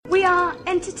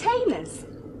Entertainers.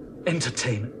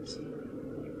 Entertainers?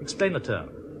 Explain the term.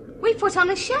 We put on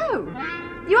a show.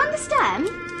 You understand?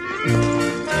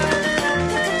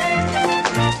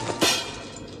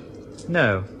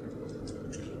 No.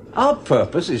 Our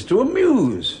purpose is to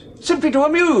amuse. Simply to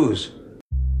amuse.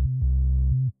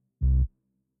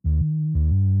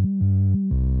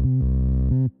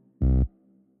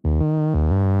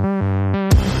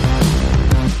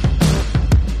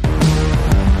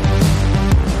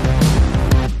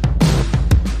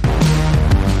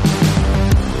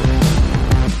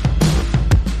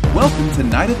 Welcome to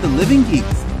Night of the Living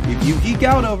Geeks. If you geek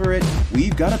out over it,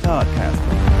 we've got a podcast.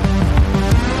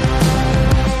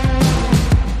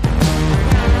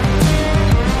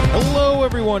 Hello,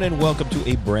 everyone, and welcome to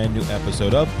a brand new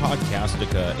episode of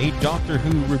Podcastica, a Doctor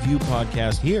Who review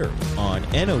podcast here on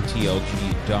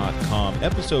NOTLG.com,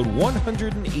 episode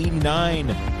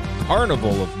 189,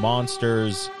 Carnival of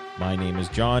Monsters. My name is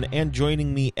John, and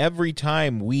joining me every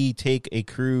time we take a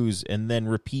cruise and then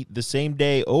repeat the same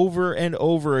day over and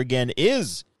over again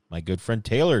is my good friend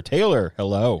Taylor. Taylor,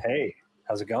 hello. Hey,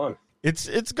 how's it going?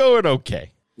 It's going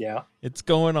okay. Yeah. It's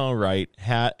going all right.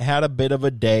 Had a bit of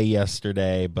a day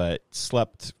yesterday, but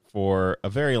slept for a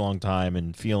very long time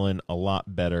and feeling a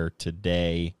lot better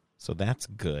today. So that's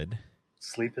good.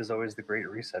 Sleep is always the great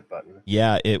reset button.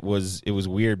 Yeah, it was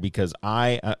weird because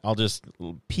I'll just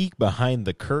peek behind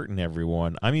the curtain,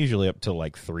 everyone. I'm usually up till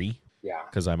like 3. Yeah.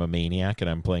 Because I'm a maniac and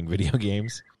I'm playing video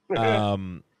games.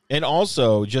 And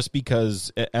also just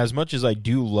because as much as I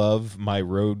do love my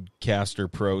Rodecaster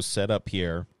Pro setup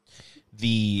here,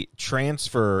 the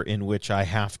transfer in which I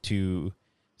have to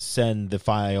send the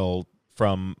file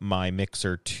from my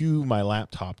mixer to my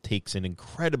laptop takes an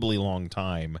incredibly long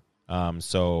time.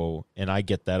 And I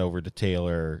get that over to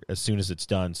Taylor as soon as it's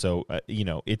done. So,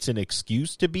 it's an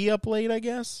excuse to be up late, I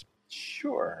guess.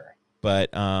 Sure. But,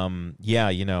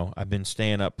 I've been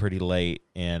staying up pretty late,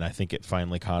 and I think it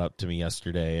finally caught up to me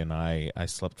yesterday, and I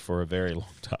slept for a very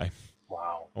long time.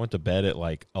 Wow. I went to bed at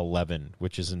like 11,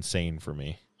 which is insane for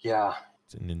me. Yeah.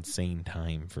 It's an insane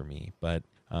time for me. But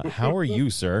how are you,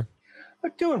 sir?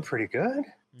 I'm doing pretty good.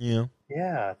 Yeah.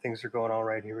 Yeah, things are going all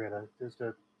right here. There's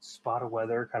a spot of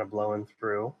weather kind of blowing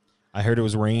through. I heard it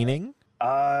was raining.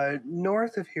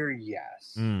 North of here,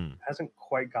 yes. Hasn't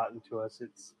quite gotten to us.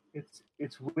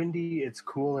 It's windy, it's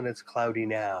cool, and it's cloudy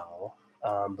now.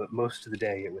 But most of the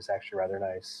day it was actually rather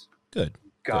nice. Good.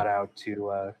 Got out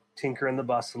to tinker in the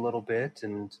bus a little bit,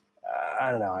 and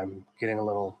I don't know, I'm getting a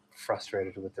little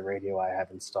frustrated with the radio I have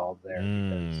installed there.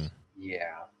 Because,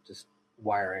 just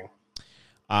wiring.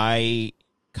 I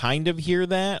kind of hear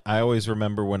that. I always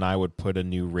remember when I would put a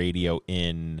new radio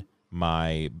in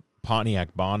my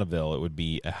Pontiac Bonneville, it would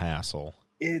be a hassle.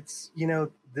 It's,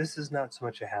 this is not so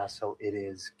much a hassle. It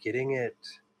is getting it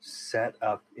set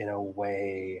up in a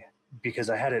way, because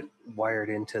I had it wired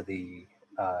into the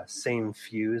same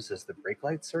fuse as the brake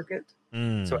light circuit.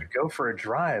 So I'd go for a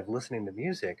drive listening to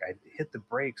music. I'd hit the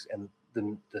brakes and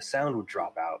the sound would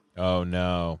drop out. Oh,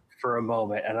 no. For a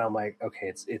moment. And I'm like, okay,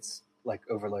 it's like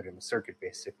overloading the circuit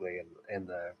basically, and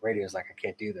the radio's like, I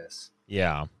can't do this.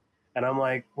 Yeah. And I'm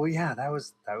like, well, yeah, that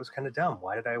was kind of dumb.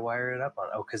 Why did I wire it up on?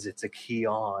 Oh, because it's a key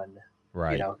on,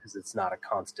 right? Because it's not a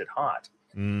constant hot.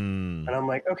 And I'm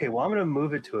like, okay, well, I'm going to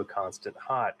move it to a constant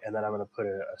hot, and then I'm going to put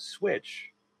a switch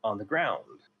on the ground,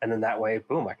 and then that way,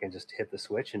 boom, I can just hit the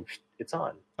switch and it's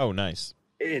on. Oh, nice.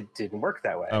 It didn't work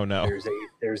that way. Oh no.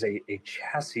 There's a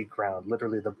chassis ground.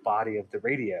 Literally, the body of the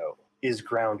radio is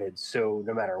grounded, so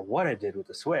no matter what I did with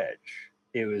the switch,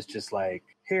 it was just like,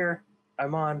 here,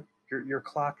 I'm on. Your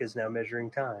clock is now measuring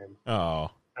time.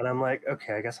 Oh. And I'm like,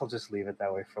 okay, I guess I'll just leave it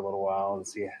that way for a little while and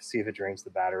see if it drains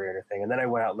the battery or anything. And then I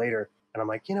went out later, and I'm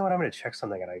like, you know what? I'm going to check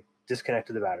something. And I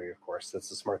disconnected the battery, of course. That's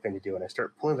the smart thing to do. And I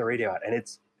start pulling the radio out, and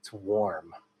it's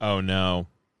warm. Oh, no.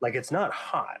 Like, it's not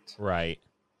hot. Right.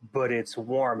 But it's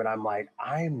warm, and I'm like,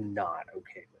 I'm not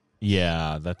okay with it.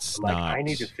 Yeah, that's I'm not... like, I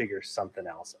need to figure something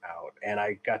else out. And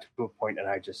I got to a point, and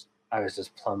I was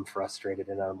just plumb frustrated,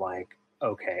 and I'm like,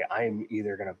 okay, I'm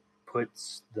either going to put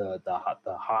the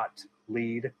hot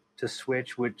lead to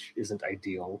switch, which isn't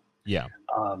ideal. Yeah.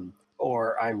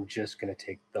 Or I'm just going to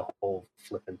take the whole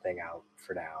flipping thing out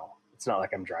for now. It's not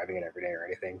like I'm driving it every day or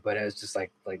anything, but it's just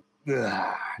like,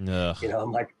 ugh.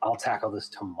 I'm like, I'll tackle this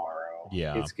tomorrow.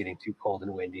 Yeah. It's getting too cold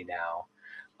and windy now.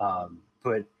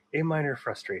 But a minor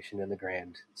frustration in the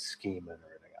grand scheme of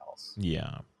everything else.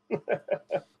 Yeah.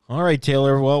 All right,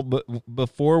 Taylor. Well,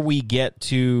 before we get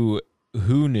to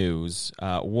Who news,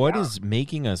 what is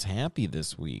making us happy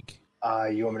this week?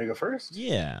 You want me to go first?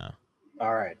 Yeah.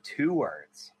 All right. 2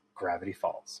 words. Gravity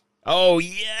Falls. Oh,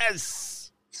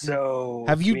 yes. So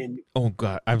Have you? I mean, Oh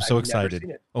God, I'm so I've never excited.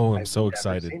 seen it. Oh, I'm I've so never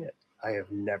excited. seen it. I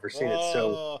have never seen it.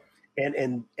 So and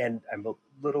I'm a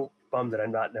little bummed that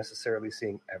I'm not necessarily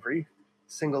seeing every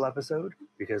single episode,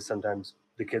 because sometimes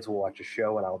the kids will watch a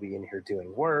show and I'll be in here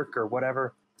doing work or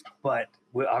whatever. But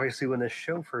obviously, when this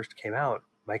show first came out,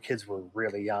 my kids were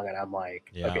really young, and I'm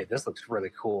like, Yeah. okay, this looks really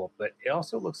cool, but it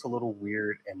also looks a little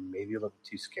weird and maybe a little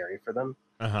too scary for them.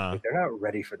 Like, they're not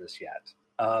ready for this yet.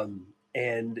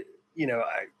 And you know,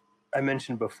 I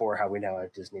mentioned before how we now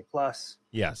have Disney Plus.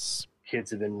 Yes.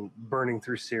 Kids have been burning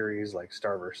through series like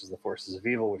Star versus the Forces of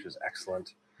Evil, which was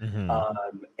excellent.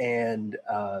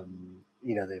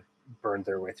 You know, they've burned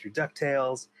their way through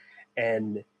DuckTales,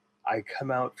 and I come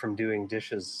out from doing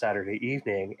dishes Saturday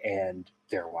evening and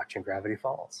they're watching Gravity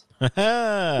Falls. You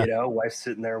know, wife's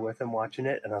sitting there with them watching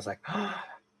it, and I was like, oh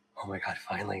my God,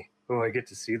 finally. Oh, I get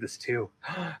to see this too.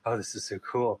 Oh, this is so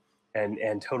cool.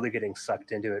 And totally getting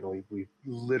sucked into it. And we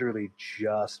literally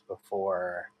just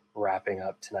before wrapping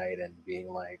up tonight and being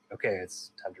like, okay,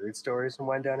 it's time to read stories and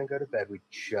wind down and go to bed, we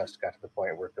just got to the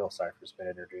point where Bill Cipher's been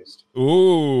introduced.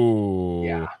 Ooh.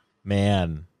 Yeah.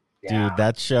 Man. Yeah. Dude,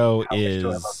 that show How much is do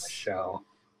I love this show?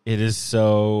 It is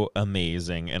so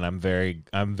amazing, and I'm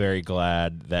very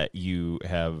glad that you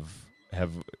have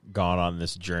gone on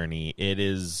this journey.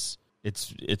 It's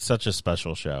such a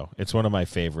special show. It's one of my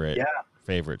favorite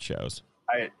shows.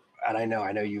 I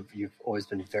know you've always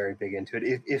been very big into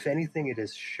it. If anything, it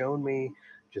has shown me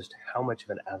just how much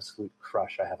of an absolute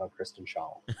crush I have on Kristen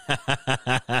Shaw.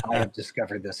 I have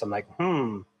discovered this. I'm like,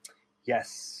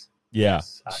 yes. Yeah.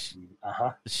 Yes,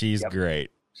 She's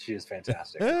great. She is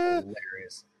fantastic.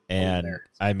 Hilarious. And Hilarious.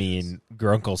 I mean,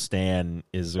 Grunkle Stan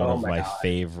is one of my God.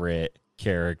 favorite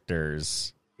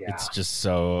characters. Yeah. It's just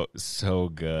so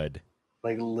good.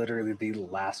 Like literally the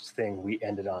last thing we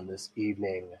ended on this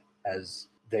evening, as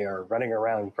they are running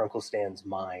around Grunkle Stan's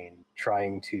mine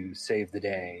trying to save the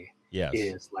day, Yes.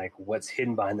 is like what's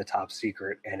hidden behind the top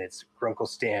secret, and it's Grunkle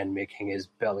Stan making his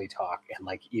belly talk and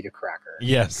like eat a cracker.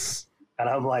 Yes. And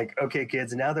I'm like, okay,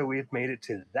 kids, now that we've made it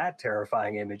to that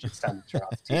terrifying image, it's time to turn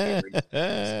off the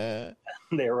TV.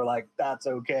 And they were like, that's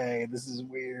okay. This is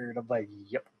weird. I'm like,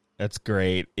 yep. That's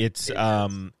great. It's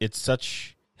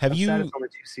such. Have I'm you? sad it's only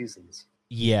 2 seasons.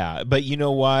 Yeah, but you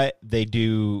know what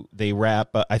they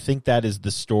wrap up. I think that is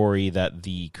the story that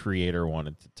the creator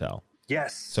wanted to tell.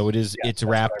 Yes. So it is. Yes, It's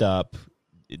wrapped up.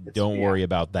 Don't yeah. worry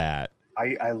about that.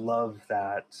 I love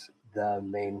that the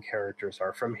main characters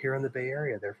are from here in the Bay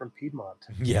Area. They're from Piedmont.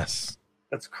 Yes.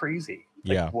 That's crazy.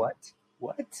 Like, Yeah.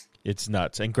 What? It's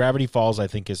nuts. And Gravity Falls, I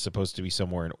think, is supposed to be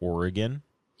somewhere in Oregon.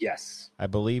 Yes. I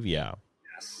believe. Yeah.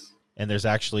 Yes. And there's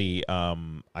actually,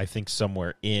 I think,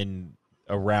 somewhere in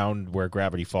around where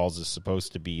Gravity Falls is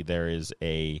supposed to be, there is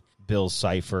a Bill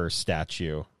Cipher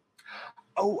statue.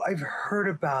 Oh, I've heard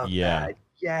about that.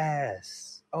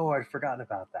 Yes. Oh, I'd forgotten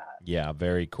about that. Yeah,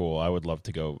 very cool. I would love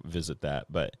to go visit that.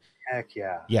 But Heck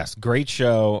yeah. yes, great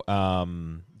show.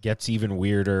 Gets even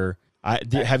weirder.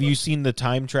 Have you seen the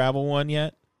time travel one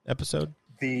yet? Episode?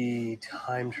 The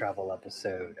time travel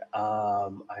episode.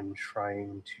 I'm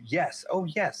trying to. Yes. Oh,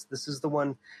 yes. This is the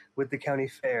one with the county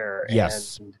fair.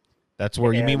 Yes. And, That's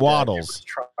where you meet Waddles.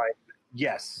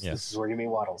 Yes. Yes. This is where you meet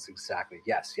Waddles. Exactly.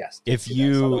 Yes. Yes. If See that.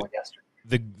 I saw that one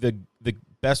yesterday. the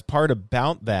best part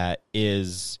about that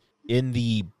is in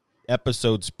the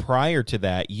episodes prior to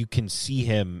that, you can see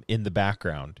him in the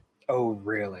background. Oh,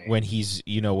 really? When he's,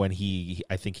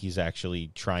 I think he's actually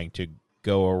trying to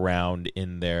go around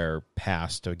in their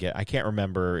past to get, I can't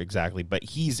remember exactly, but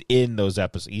he's in those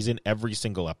episodes. He's in every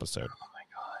single episode. Oh my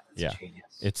God. That's genius.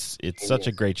 It's Genius. such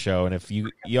a great show. And if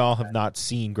y'all have not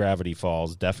seen Gravity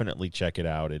Falls, definitely check it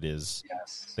out. It is,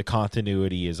 Yes. the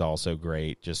continuity is also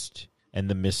great. And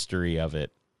the mystery of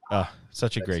it.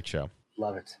 Such a great show.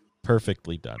 Love it.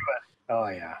 Perfectly done. Oh,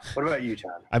 yeah. What about you,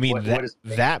 John? I mean, what is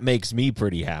that makes me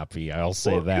pretty happy. I'll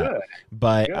say Well, that. good.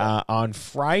 But Good. on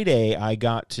Friday, I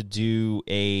got to do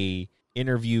a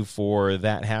interview for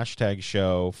that hashtag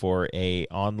show for a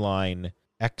online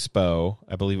expo.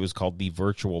 I believe it was called the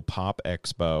Virtual Pop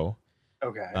Expo.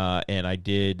 Okay. And I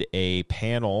did a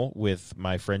panel with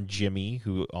my friend Jimmy,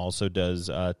 who also does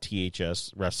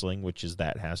THS Wrestling, which is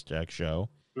that hashtag show,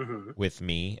 with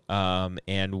me.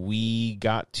 And we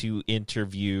got to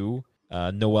interview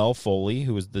Noelle Foley,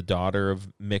 who is the daughter of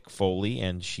Mick Foley,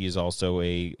 and she is also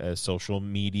a social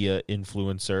media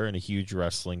influencer and a huge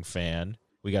wrestling fan.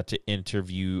 We got to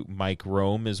interview Mike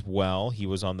Rome as well. He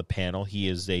was on the panel. He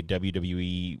is a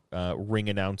WWE ring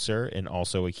announcer and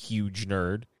also a huge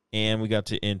nerd. And we got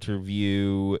to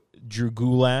interview Drew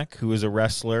Gulak, who is a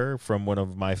wrestler from one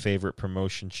of my favorite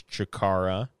promotions,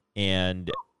 Chikara.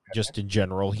 And just in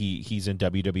general. He's in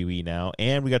WWE now,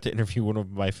 and we got to interview one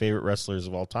of my favorite wrestlers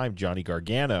of all time, Johnny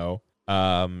Gargano.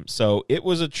 So it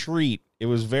was a treat. It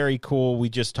was very cool. We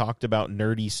just talked about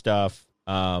nerdy stuff,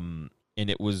 and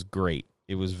it was great.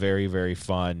 It was very, very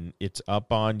fun. It's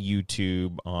up on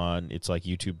YouTube it's like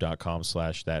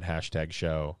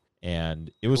youtube.com/that#show. And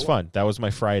it was fun. That was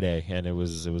my Friday, and it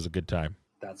was a good time.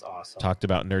 That's awesome. Talked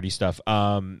about nerdy stuff.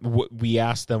 We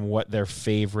asked them what their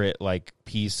favorite like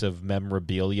piece of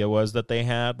memorabilia was that they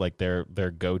had, like their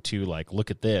go-to, like, look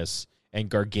at this. And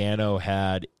Gargano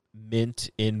had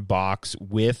mint in box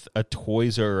with a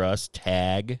Toys R Us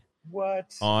tag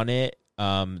What? on it.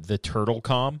 The Turtle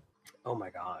Com, Oh my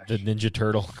gosh. the Ninja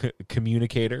Turtle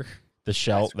communicator, the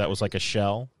shell that was like a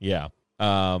shell. Yeah.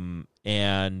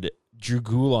 And Drew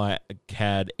Gulak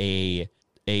had a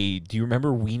do you remember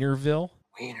Wienerville?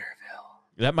 Wienerville.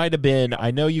 That might have been,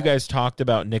 I know you guys talked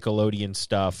about Nickelodeon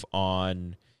stuff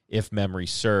on If Memory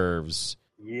Serves.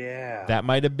 Yeah. That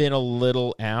might have been a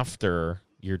little after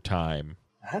your time.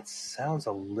 That sounds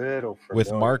a little familiar.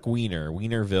 With Mark Wiener,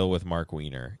 Wienerville with Mark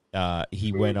Wiener.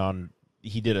 He went on,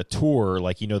 he did a tour,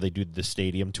 like, they do the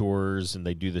stadium tours and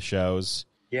they do the shows.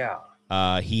 Yeah.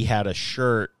 He had a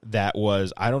shirt that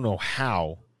was, I don't know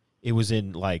how, it was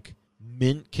in like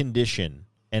mint condition,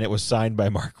 and it was signed by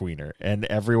Mark Wiener, and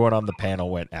everyone on the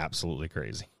panel went absolutely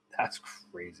crazy. That's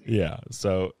crazy. Yeah.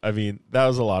 So, I mean, that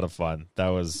was a lot of fun.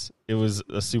 It was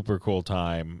a super cool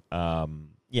time.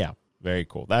 Yeah, very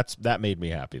cool. That made me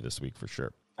happy this week for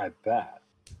sure. I bet.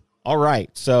 All right.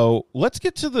 So let's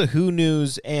get to the Who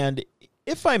news. And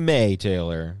if I may,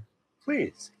 Taylor,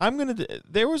 Please.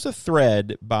 there was a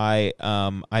thread by,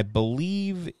 I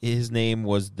believe his name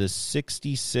was the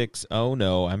 66. Oh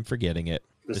no, I'm forgetting it.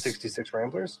 The 66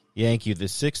 Ramblers? Thank you. The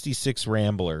 66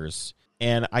 Ramblers.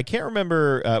 And I can't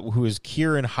remember who is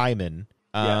Kieran Hyman.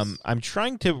 Yes. I'm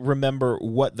trying to remember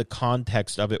what the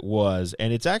context of it was,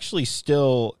 and it's actually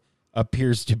still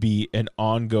appears to be an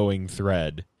ongoing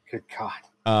thread, Good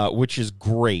God. which is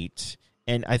great.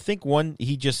 And I think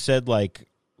he just said, like,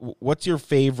 what's your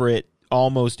favorite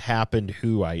almost happened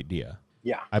Who idea?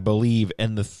 Yeah. I believe.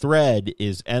 And the thread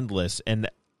is endless. And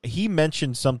he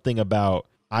mentioned something about,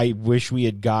 I wish we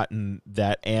had gotten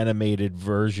that animated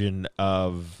version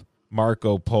of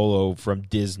Marco Polo from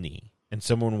Disney. And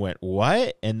someone went,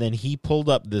 what? And then he pulled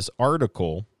up this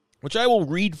article, which I will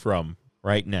read from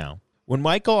right now. When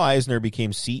Michael Eisner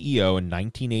became CEO in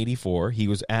 1984, he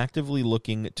was actively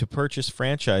looking to purchase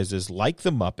franchises like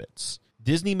the Muppets.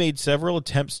 Disney made several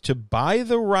attempts to buy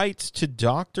the rights to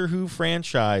Doctor Who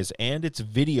franchise and its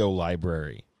video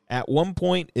library. At one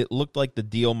point, it looked like the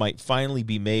deal might finally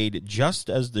be made just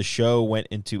as the show went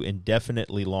into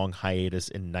indefinitely long hiatus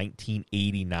in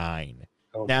 1989.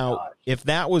 Oh, Now, God. if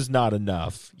that was not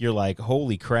enough, you're like,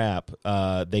 holy crap,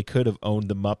 they could have owned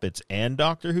the Muppets and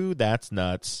Doctor Who? That's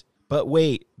nuts. But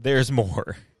wait, there's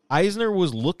more. Eisner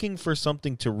was looking for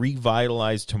something to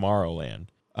revitalize Tomorrowland.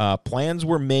 Plans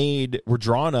were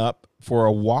drawn up for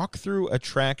a walkthrough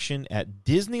attraction at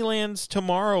Disneyland's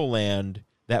Tomorrowland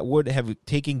that would have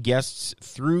taken guests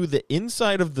through the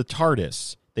inside of the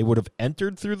TARDIS. They would have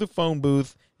entered through the phone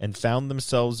booth and found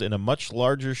themselves in a much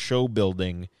larger show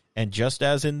building. And just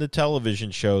as in the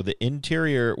television show, the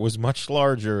interior was much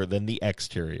larger than the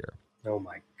exterior. Oh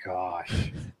my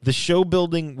gosh. The show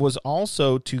building was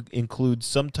also to include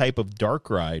some type of dark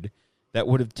ride that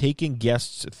would have taken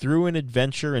guests through an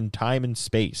adventure in time and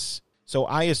space. So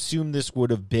I assume this would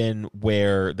have been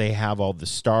where they have all the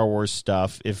Star Wars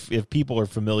stuff. If people are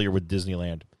familiar with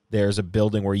Disneyland, there's a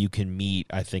building where you can meet,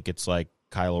 I think it's like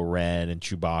Kylo Ren and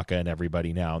Chewbacca and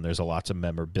everybody now, and there's lots of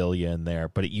memorabilia in there.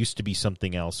 But it used to be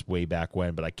something else way back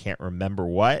when, but I can't remember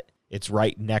what. It's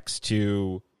right next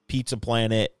to Pizza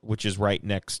Planet, which is right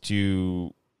next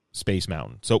to Space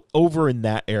Mountain. So over in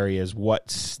that area is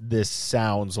what this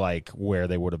sounds like where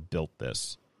they would have built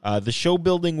this. The show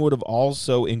building would have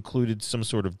also included some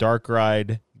sort of dark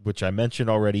ride, which I mentioned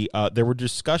already. There were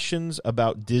discussions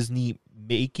about Disney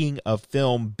making a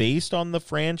film based on the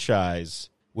franchise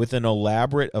with an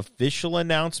elaborate official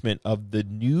announcement of the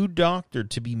new Doctor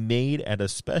to be made at a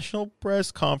special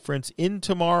press conference in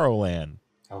Tomorrowland.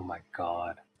 Oh my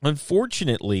God.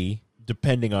 Unfortunately,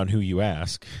 depending on who you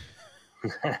ask,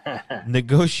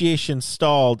 negotiations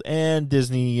stalled, and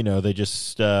Disney, they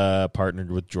just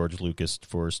partnered with George Lucas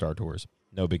for Star Tours.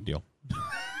 No big deal.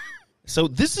 So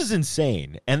this is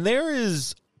insane. And there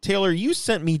is, Taylor, you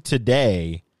sent me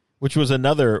today, which was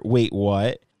another, wait,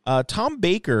 what? Tom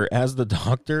Baker as the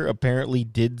Doctor apparently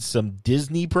did some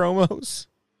Disney promos.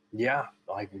 Yeah,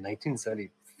 like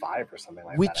 1975 or something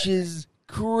like that. Which is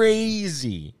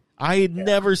crazy. I had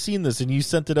never seen this, and you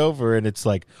sent it over, and it's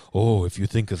like, oh, if you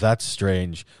think that's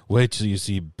strange, wait till you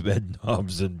see bed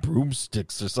knobs and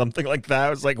broomsticks or something like that. I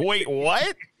was like, wait,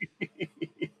 what?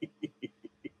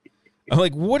 I'm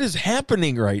like, what is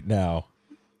happening right now?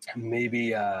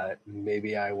 Maybe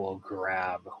I will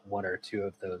grab one or two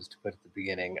of those to put at the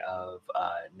beginning of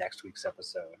next week's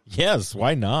episode. Yes,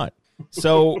 why not?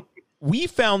 So we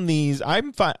found these. I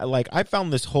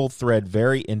found this whole thread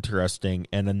very interesting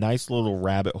and a nice little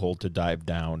rabbit hole to dive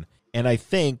down. And I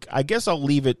guess I'll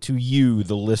leave it to you,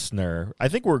 the listener. I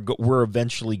think we're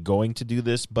eventually going to do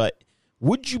this, but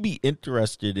would you be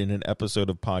interested in an episode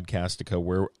of Podcastica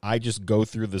where I just go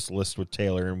through this list with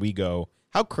Taylor and we go,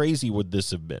 how crazy would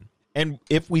this have been? And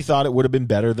if we thought it would have been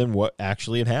better than what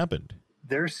actually had happened.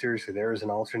 There is an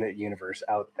alternate universe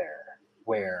out there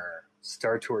where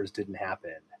Star Tours didn't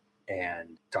happen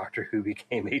and Doctor Who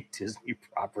became a Disney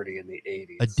property in the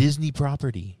 80s. A Disney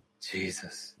property.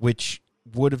 Jesus. Which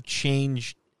would have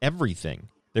changed everything.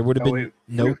 There would have been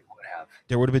no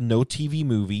TV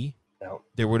movie. No.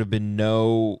 There would have been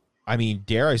no,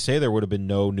 dare I say there would have been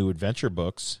no New Adventure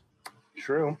books.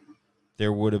 True.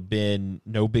 There would have been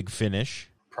no Big Finish.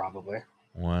 Probably.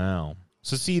 Wow.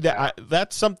 So see,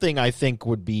 that's something I think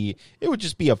would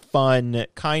just be a fun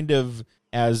kind of,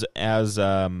 as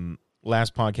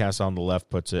Last Podcast on the Left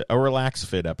puts it, a relax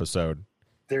fit episode.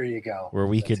 There you go. Where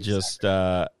we could just,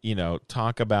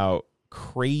 talk about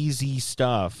crazy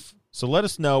stuff. So let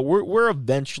us know. We're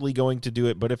eventually going to do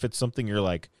it, but if it's something you're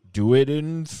like, do it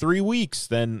in 3 weeks,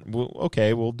 then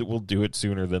we'll do it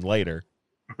sooner than later.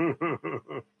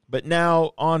 But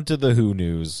now on to the Who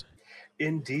news.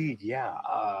 Indeed, yeah.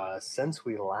 Since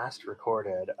we last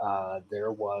recorded,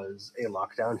 there was a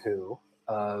lockdown Who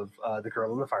of The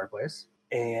Girl in the Fireplace,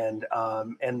 and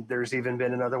there's even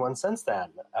been another one since then.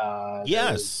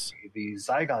 Yes, the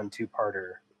Zygon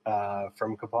two-parter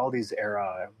from Capaldi's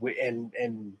era,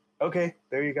 and okay,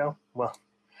 there you go. Well,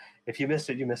 if you missed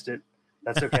it, you missed it.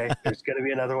 That's okay. There's going to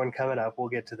be another one coming up. We'll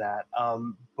get to that.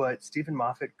 But Stephen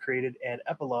Moffat created an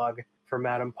epilogue for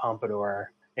Madame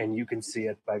Pompadour, and you can see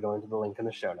it by going to the link in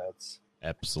the show notes.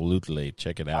 Absolutely.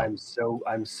 Check it out. I'm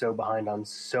so behind on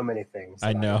so many things.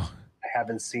 I know. I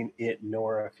haven't seen it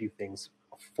nor a few things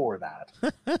before that.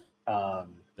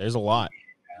 There's a lot.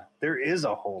 Yeah, there is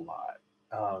a whole lot.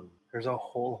 There's a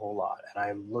whole lot. And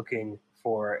I'm looking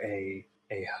for a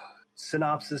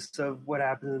synopsis of what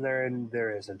happens in there, and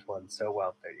there isn't one. So,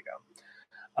 well, there you go.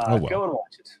 Go and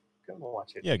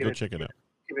watch it. Yeah, go check it out.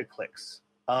 Give it clicks.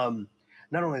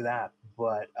 Not only that,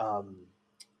 but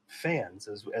fans,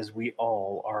 as we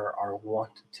all are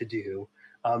wont to do,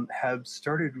 have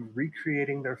started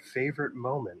recreating their favorite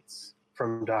moments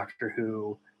from Doctor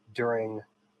Who during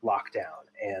lockdown.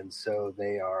 And so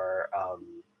they are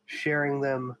sharing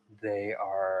them. They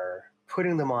are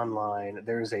putting them online.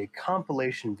 There's a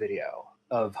compilation video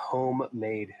of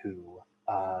homemade Who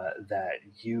that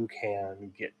you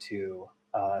can get to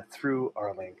through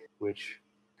our link, which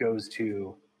goes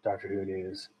to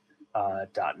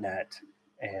DoctorWhoNews.net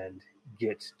and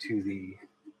get to the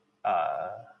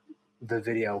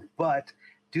video. But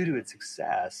due to its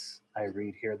success, I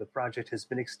read here, the project has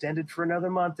been extended for another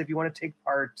month. If you want to take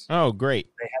part, oh, great.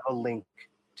 They have a link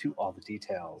to all the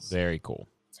details. Very cool.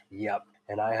 Yep.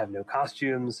 And I have no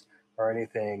costumes or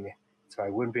anything, so I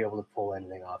wouldn't be able to pull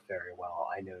anything off very well.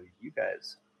 I know you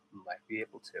guys might be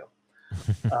able to.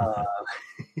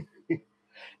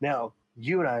 Now,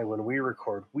 you and I, when we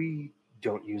record, we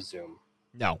don't use Zoom.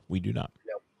 No, we do not.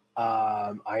 Nope.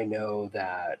 I know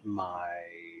that my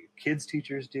kids'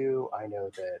 teachers do. I know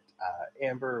that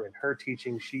Amber in her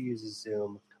teaching, she uses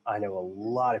Zoom. I know a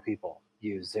lot of people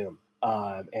use Zoom.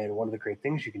 And one of the great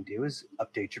things you can do is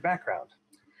update your background.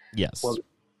 Yes. Well,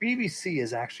 BBC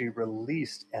has actually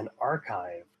released an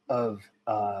archive of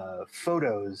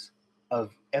photos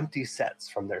of empty sets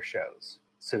from their shows.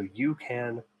 So you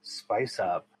can spice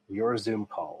up your Zoom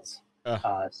calls.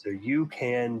 So you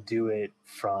can do it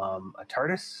from a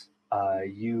TARDIS.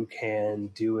 You can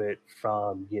do it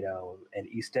from, an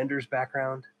EastEnders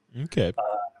background. Okay.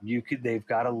 They've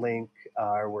got a link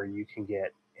where you can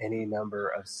get any number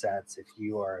of sets. If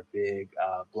you are a big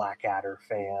Blackadder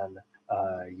fan,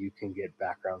 you can get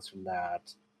backgrounds from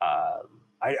that. I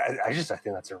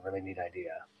think that's a really neat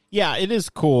idea. Yeah, it is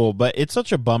cool, but it's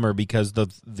such a bummer because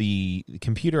the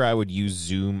computer I would use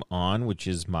Zoom on, which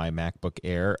is my MacBook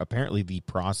Air, apparently the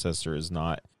processor is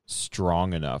not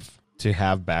strong enough to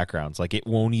have backgrounds. Like, it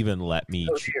won't even let me.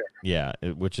 Which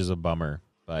is a bummer,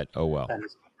 but oh well. That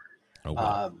is a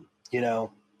bummer.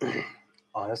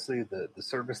 Honestly, the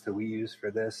service that we use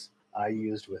for this, I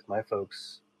used with my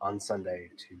folks on Sunday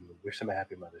to wish them a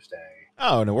happy Mother's Day.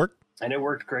 Oh, and it worked? And it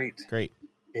worked great. Great.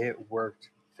 It worked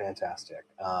fantastic.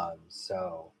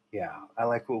 So yeah, I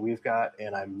like what we've got,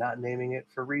 and I'm not naming it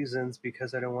for reasons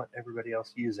because I don't want everybody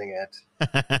else using it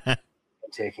and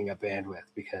taking up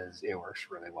bandwidth, because it works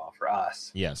really well for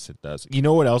us. Yes, it does. You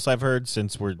know what else I've heard,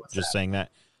 since we're What's just that? saying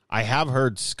that? I have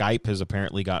heard Skype has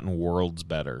apparently gotten worlds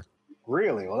better.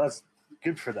 Really? Well, that's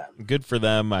good for them. Good for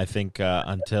them. I think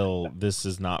until this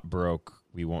is not broke,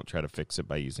 we won't try to fix it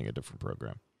by using a different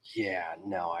program. Yeah,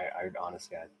 no, I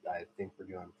honestly, I think we're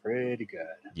doing pretty good.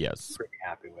 Yes. Pretty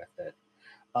happy with it.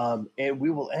 And we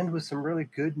will end with some really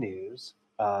good news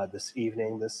this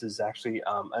evening. This is actually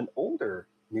an older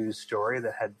news story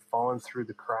that had fallen through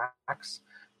the cracks.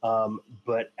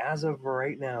 But as of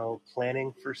right now,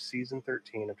 planning for season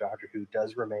 13 of Doctor Who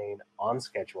does remain on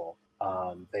schedule.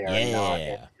 They are not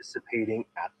anticipating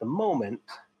at the moment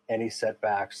any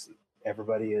setbacks.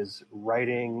 Everybody is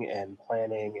writing and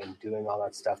planning and doing all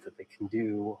that stuff that they can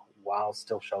do while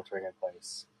still sheltering in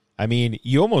place. I mean,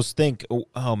 you almost think,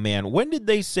 oh man, when did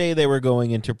they say they were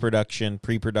going into production,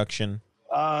 pre-production?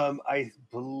 I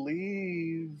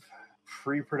believe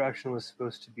pre-production was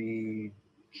supposed to be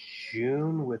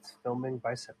June with filming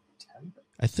by September.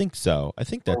 I think so. I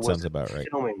think Or that was sounds it about right.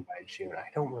 Filming by June. I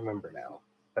don't remember now,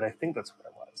 but I think that's what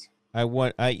it was.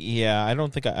 I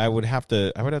don't think I would have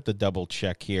to double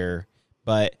check here,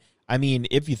 but I mean,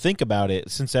 if you think about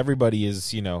it, since everybody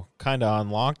is, kind of on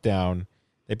lockdown,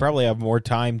 they probably have more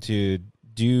time to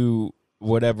do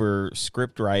whatever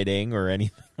script writing or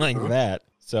anything like that.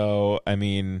 So, I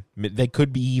mean, they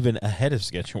could be even ahead of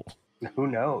schedule. Who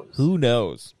knows? Who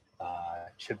knows?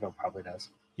 Chibnall probably does.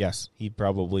 Yes, he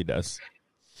probably does.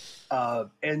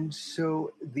 And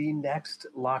so the next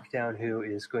Lockdown Who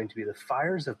is going to be The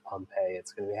Fires of Pompeii.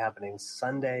 It's going to be happening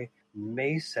Sunday,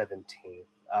 May 17th.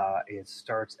 It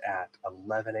starts at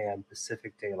 11 a.m.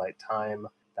 Pacific Daylight Time.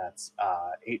 That's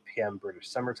 8 p.m. British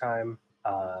Summer Time.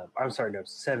 I'm sorry, no,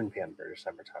 7 p.m. British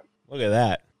Summer Time. Look at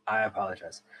that. I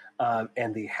apologize.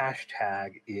 And the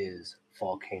hashtag is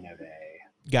Volcano Day.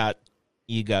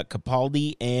 You got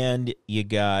Capaldi and you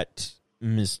got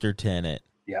Mr. Tennant.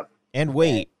 Yep. And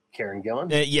wait. Karen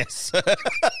Gillan. Yes.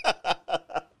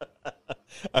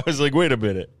 I was like, wait a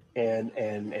minute.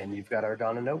 And you've got our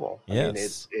Donna Noble. I mean,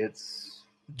 Yes. it's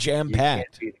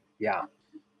jam-packed. Yeah.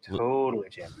 Totally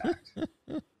jam-packed.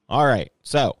 All right.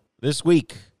 So this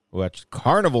week, we watched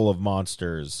Carnival of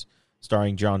Monsters,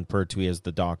 starring John Pertwee as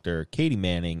the Doctor, Katie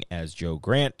Manning as Joe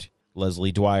Grant,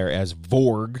 Leslie Dwyer as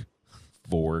Vorg,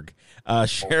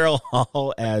 Cheryl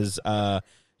Hall as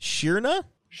Shirna,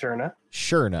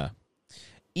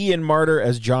 Ian Marter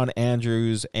as John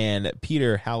Andrews, and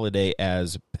Peter Halliday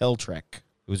as Peltrek.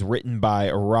 It was written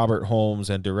by Robert Holmes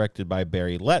and directed by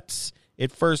Barry Letts.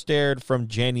 It first aired from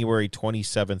January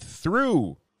 27th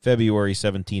through February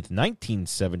 17th,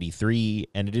 1973,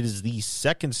 and it is the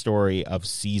second story of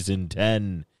Season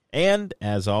 10. And,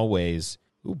 as always,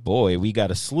 oh boy, we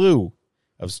got a slew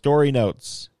of story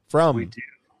notes from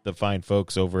the fine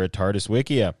folks over at TARDIS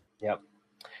Wikia. Yep.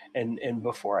 And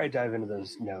before I dive into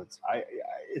those notes,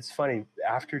 it's funny,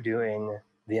 after doing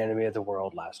The Enemy of the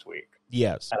World last week,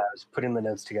 yes, and I was putting the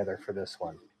notes together for this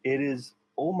one, it is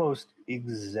almost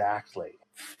exactly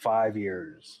 5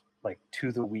 years, like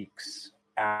to the weeks,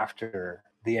 after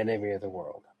The Enemy of the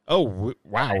World. Oh,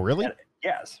 wow, really?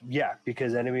 Yes, yeah,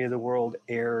 because Enemy of the World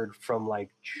aired from like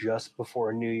just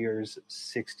before New Year's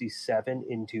 67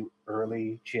 into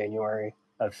early January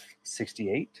of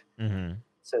 68. Mm-hmm.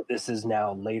 So this is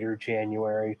now later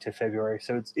January to February.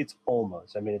 So it's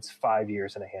almost, it's 5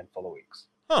 years and a handful of weeks.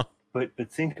 Huh. But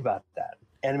think about that.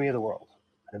 Enemy of the World,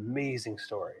 an amazing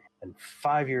story. And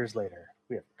 5 years later,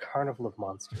 we have Carnival of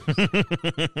Monsters.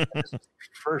 This is the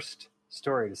first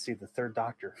story to see the Third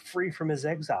Doctor free from his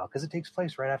exile, because it takes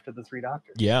place right after the Three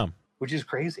Doctors. Yeah. Which is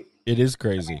crazy. It is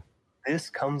crazy. This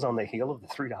comes on the heel of the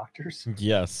Three Doctors.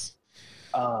 Yes.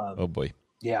 Oh, boy.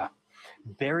 Yeah.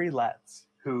 Barry Letts,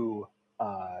 who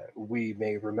we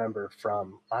may remember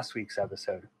from last week's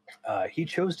episode, he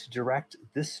chose to direct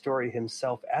this story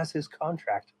himself, as his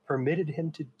contract permitted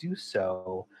him to do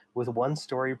so with one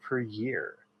story per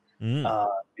year.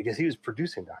 Because he was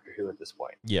producing Doctor Who at this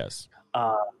point. Yes.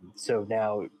 So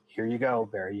now, here you go,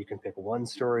 Barry. You can pick one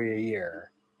story a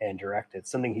year and direct it.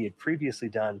 Something he had previously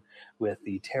done with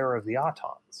the Terror of the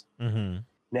Autons. Mm-hmm.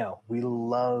 Now, we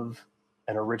love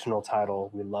an original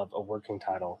title. We love a working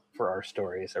title for our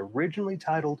stories. Originally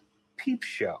titled Peep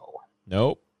Show.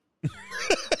 Nope.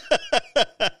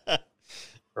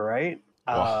 Right?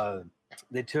 Wow.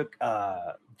 They took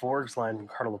Vorg's line from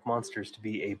Carnival of Monsters to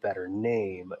be a better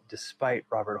name, despite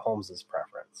Robert Holmes's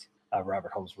preference.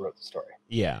 Robert Holmes wrote the story.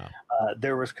 Yeah.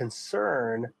 There was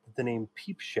concern that the name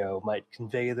Peep Show might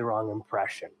convey the wrong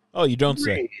impression. Oh, you don't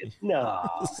say. No,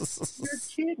 you're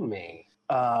kidding me.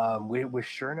 With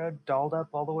Sherna dolled up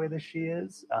all the way that she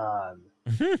is.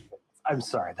 I'm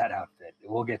sorry, that outfit.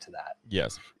 We'll get to that.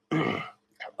 Yes.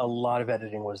 A lot of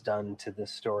editing was done to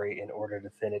this story in order to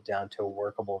thin it down to a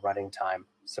workable running time.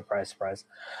 Surprise, surprise.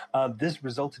 This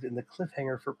resulted in the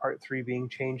cliffhanger for part 3 being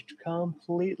changed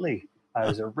completely. It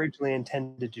was originally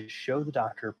intended to show the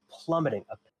Doctor plummeting,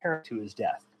 apparent to his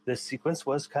death. This sequence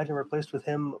was cut and replaced with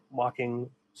him walking,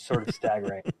 sort of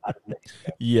staggering out of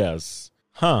Mexico. Yes.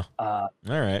 Huh. All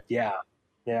right. Yeah.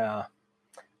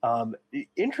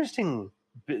 Interesting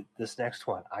bit, this next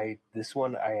one. This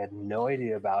one I had no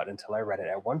idea about until I read it.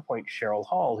 At one point, Cheryl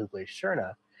Hall, who plays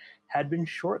Sherna, had been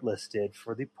shortlisted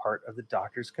for the part of the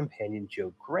Doctor's companion,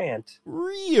 Joe Grant.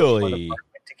 Really?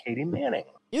 To Katie Manning.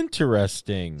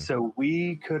 Interesting. So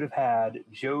we could have had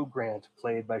Joe Grant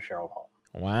played by Cheryl Hall.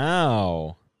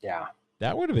 Wow. Yeah.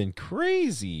 That would have been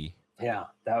crazy. Yeah.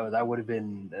 That would have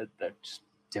been just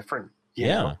different. You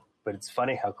Yeah. know? But it's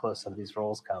funny how close some of these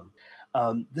roles come.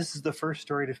 This is the first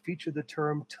story to feature the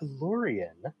term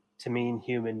Tellurian to mean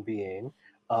human being.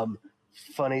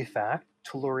 Funny fact,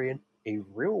 Tellurian, a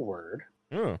real word.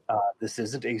 This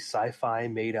isn't a sci-fi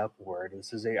made-up word.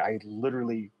 I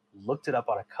literally looked it up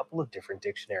on a couple of different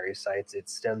dictionary sites. It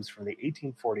stems from the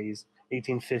 1840s,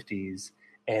 1850s,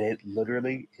 and it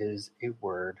literally is a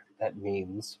word that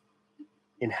means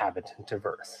inhabitant of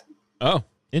Earth. Oh,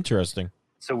 interesting.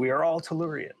 So we are all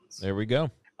Tellurians. There we go.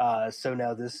 So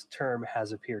now this term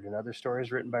has appeared in other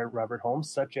stories written by Robert Holmes,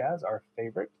 such as our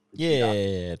favorite.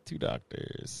 Yeah, Two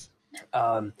Doctors.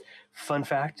 Fun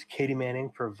fact, Katie Manning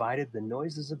provided the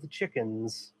noises of the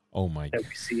chickens that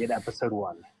we see in episode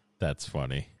 1. That's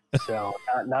funny. So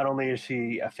not only is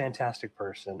she a fantastic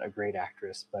person, a great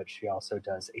actress, but she also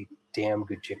does a damn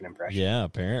good chicken impression. Yeah,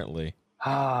 apparently.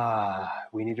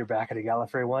 We need her back at a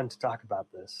Gallifrey 1 to talk about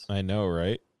this. I know,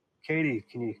 right? Katie,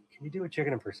 can you do a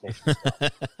chicken impersonation?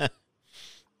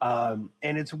 And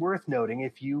it's worth noting,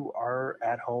 if you are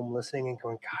at home listening and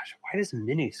going, gosh, why does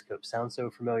Miniscope sound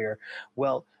so familiar?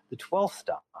 Well, the 12th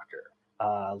Doctor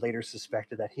later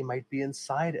suspected that he might be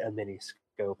inside a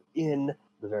Miniscope in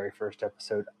the very first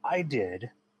episode I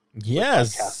did.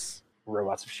 Yes.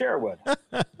 Robots of Sherwood.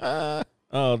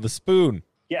 Oh, the spoon.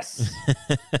 Yes.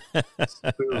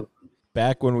 Spoon.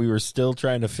 Back when we were still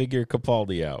trying to figure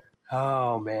Capaldi out.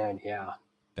 Oh, man, yeah.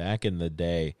 Back in the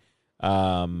day.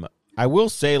 I will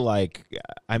say,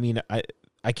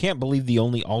 I can't believe the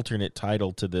only alternate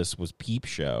title to this was Peep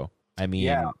Show. I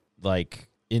mean,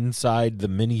 Inside the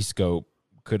Miniscope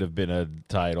could have been a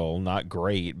title. Not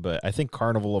great, but I think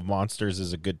Carnival of Monsters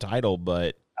is a good title,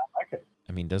 but I like it.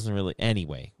 I mean, doesn't really.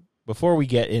 Anyway, before we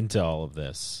get into all of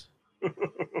this,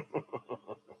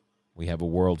 we have a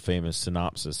world-famous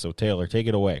synopsis. So, Taylor, take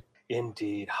it away.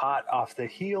 Indeed. Hot off the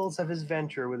heels of his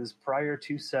venture with his prior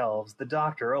two selves, the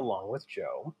Doctor, along with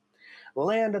Joe,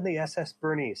 land on the SS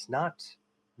Bernice, not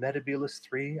Metabulus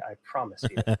 3, I promise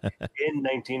you. In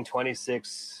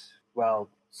 1926, well,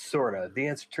 sort of. The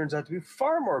answer turns out to be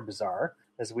far more bizarre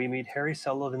as we meet Harry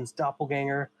Sullivan's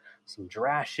doppelganger, some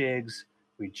Drashigs.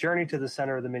 We journey to the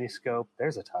center of the Miniscope.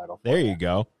 There's a title. There you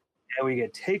go. And we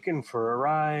get taken for a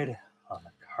ride on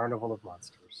the Carnival of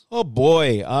Monsters. Oh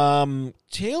boy,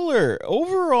 Taylor,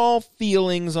 overall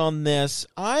feelings on this.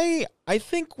 I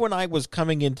think when I was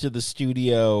coming into the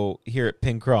studio here at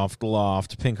Pincroft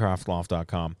Loft,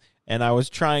 pincroftloft.com, and I was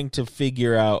trying to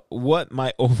figure out what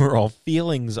my overall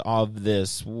feelings of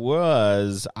this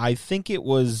was, I think it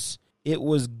was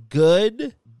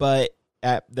good, but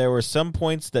there were some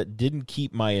points that didn't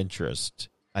keep my interest.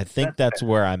 I think that's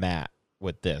where I'm at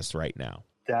with this right now.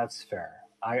 That's fair.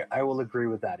 I will agree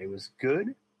with that. It was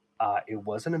good. It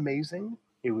wasn't amazing.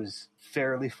 It was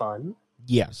fairly fun.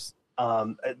 Yes.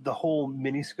 The whole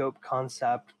Miniscope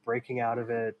concept, breaking out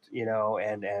of it,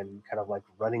 and kind of like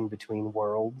running between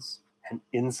worlds and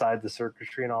inside the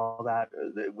circuitry and all that.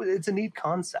 It's a neat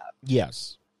concept.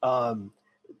 Yes. And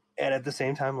at the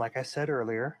same time, like I said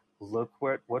earlier, look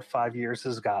what 5 years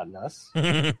has gotten us.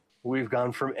 We've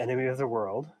gone from Enemy of the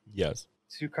World. Yes.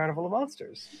 To Carnival of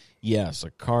Monsters. Yes,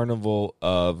 a Carnival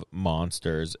of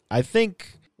Monsters. I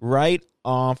think right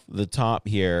off the top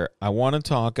here, I want to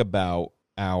talk about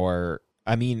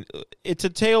it's a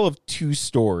tale of two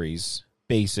stories,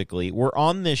 basically. We're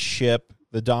on this ship.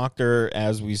 The Doctor,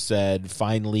 as we said,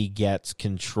 finally gets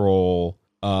control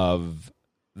of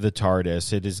the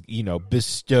TARDIS. It is,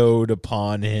 bestowed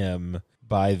upon him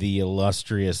by the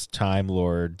illustrious Time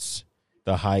Lords,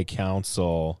 the High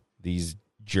Council, these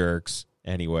jerks.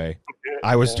 Anyway,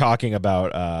 I was talking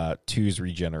about 2's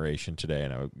regeneration today,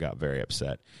 and I got very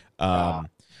upset.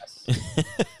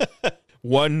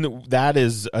 One that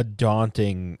is a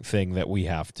daunting thing that we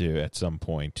have to at some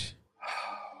point.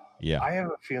 Yeah, I have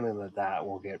a feeling that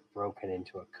will get broken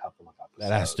into a couple of episodes.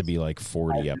 that has to be like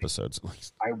 40 episodes at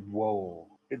least. Whoa.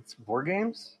 It's War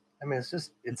Games? I mean,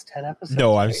 it's 10 episodes.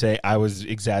 No, I'm right? saying I was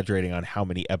exaggerating on how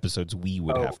many episodes we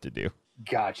would have to do.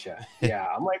 Gotcha. Yeah,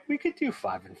 I'm like, we could do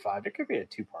 5 and 5. It could be a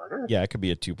 2-parter. Yeah, it could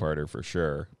be a 2-parter for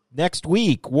sure. Next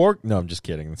week, No, I'm just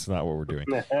kidding. That's not what we're doing.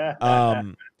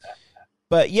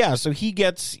 But yeah, so he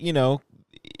gets,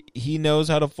 he knows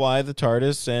how to fly the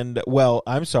TARDIS, and, well,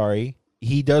 I'm sorry,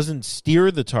 he doesn't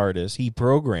steer the TARDIS. He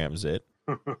programs it.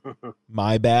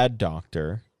 My bad,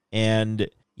 Doctor. And,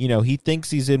 he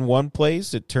thinks he's in one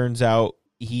place. It turns out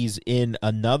he's in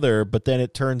another, but then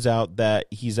it turns out that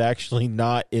he's actually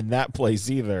not in that place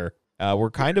either.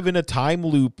 We're kind of in a time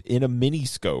loop in a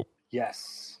miniscope.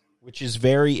 Yes. Which is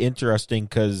very interesting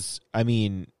because, I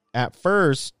mean, at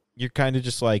first, you're kind of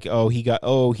just like, he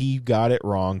got it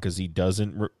wrong because he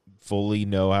doesn't fully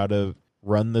know how to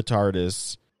run the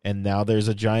TARDIS, and now there's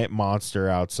a giant monster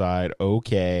outside.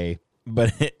 Okay.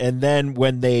 And then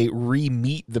when they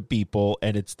re-meet the people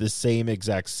and it's the same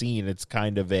exact scene, it's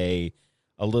kind of a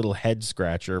little head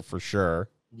scratcher for sure.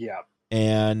 Yeah.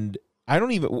 And I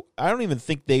don't even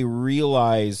think they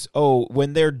realize,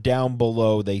 when they're down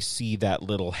below, they see that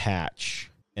little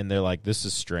hatch and they're like, this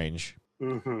is strange.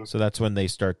 Mm-hmm. So that's when they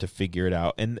start to figure it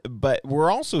out. But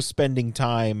we're also spending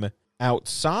time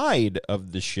outside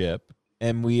of the ship,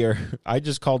 and I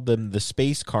just called them the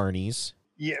space carnies.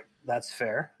 Yeah, that's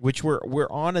fair. Which we're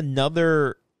on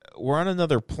another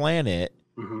planet.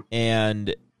 Mm-hmm.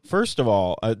 And first of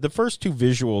all, the first two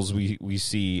visuals we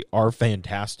see are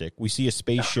fantastic. We see a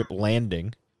spaceship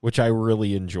landing, which I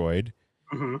really enjoyed.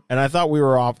 Mm-hmm. And I thought we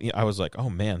were off. I was like, oh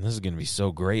man, this is going to be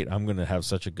so great. I'm going to have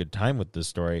such a good time with this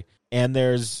story. And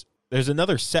there's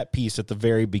another set piece at the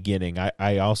very beginning.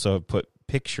 I also have put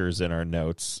pictures in our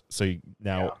notes. So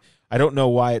now I don't know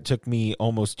why it took me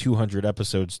almost 200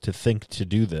 episodes to think to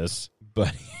do this,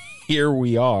 but here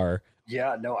we are.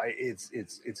 Yeah, no,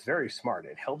 it's very smart.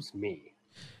 It helps me.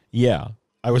 Yeah.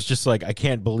 I was just like, I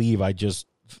can't believe I just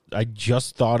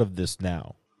thought of this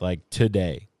now, like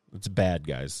today. It's bad,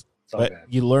 guys. But bad.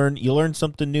 you learn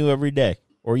something new every day,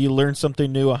 or you learn something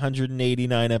new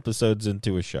 189 episodes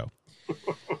into a show.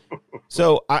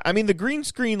 So, I mean, the green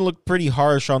screen looked pretty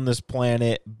harsh on this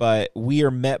planet, but we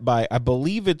are met by, I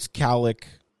believe it's Calic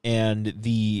and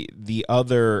the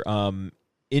other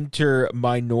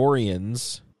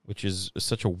Interminorians, which is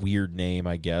such a weird name,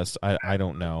 I guess. I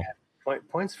don't know.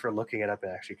 Points for looking it up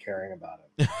and actually caring about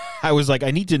it. I was like,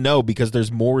 I need to know because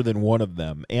there's more than one of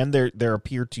them, and there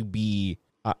appear to be,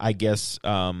 I guess,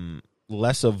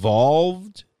 less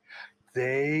evolved.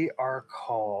 They are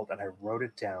called, and I wrote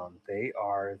it down. They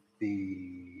are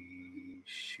the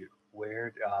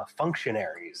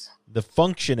functionaries. The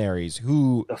functionaries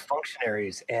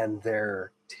and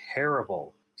their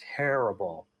terrible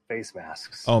face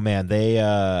masks. Oh man, they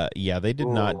did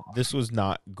not. This was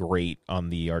not great on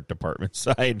the art department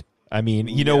side. I mean,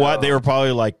 you know what? They were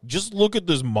probably like, just look at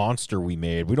this monster we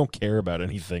made. We don't care about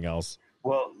anything else.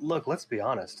 Well, look, let's be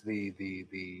honest. The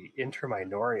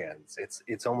Interminorians,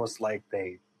 it's almost like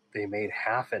they made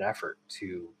half an effort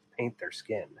to paint their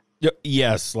skin.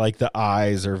 Yes, like the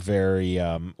eyes are very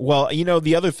well,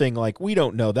 the other thing, like, we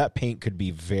don't know, that paint could be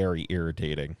very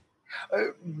irritating.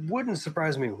 Wouldn't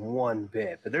surprise me one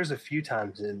bit, but there's a few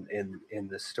times in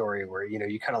the story where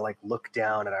you kind of like look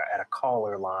down at a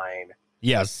collar line.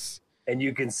 Yes. And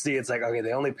you can see it's like, okay,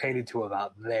 they only painted to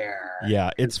about there. Yeah,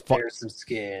 it's there's some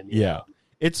skin. Yeah.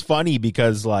 It's funny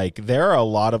because like there are a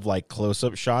lot of like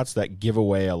close-up shots that give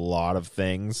away a lot of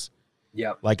things.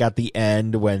 Yep. Like at the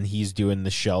end when he's doing the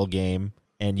shell game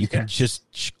and you can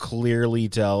just clearly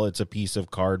tell it's a piece of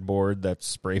cardboard that's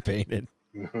spray painted.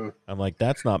 Mm-hmm. I'm like,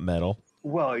 that's not metal.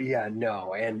 Well, yeah,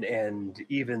 no. And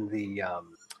even the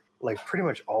like pretty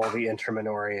much all the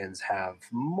Interminorians have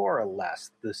more or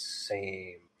less the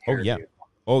same hairdo.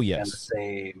 Oh, yes. And the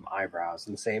same eyebrows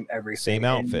and the same everything. Same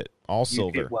outfit, all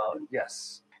silver. Well,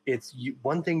 yes. It's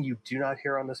one thing you do not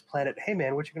hear on this planet. Hey,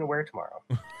 man, what you going to wear tomorrow?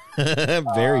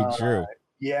 Very true.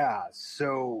 Yeah.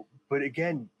 So, but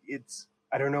again,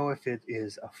 I don't know if it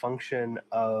is a function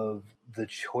of the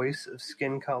choice of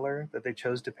skin color that they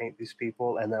chose to paint these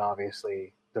people, and then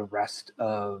obviously the rest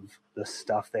of the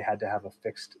stuff they had to have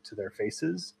affixed to their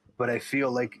faces. But I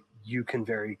feel like you can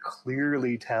very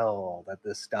clearly tell that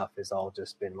this stuff has all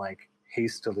just been like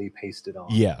hastily pasted on.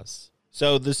 Yes.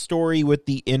 So the story with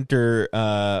the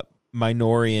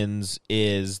Interminorians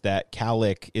is that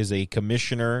Calic is a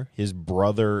commissioner, his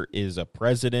brother is a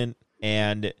president,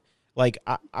 and like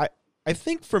I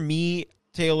think for me,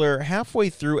 Taylor, halfway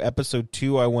through episode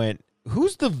 2, I went,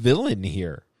 who's the villain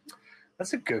here?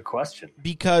 That's a good question.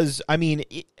 Because, I mean,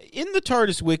 in the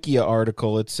TARDIS Wikia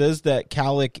article, it says that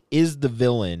Kalik is the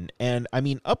villain. And, I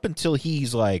mean, up until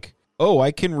he's like, oh,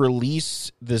 I can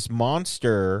release this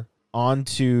monster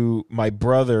onto my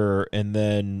brother and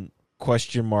then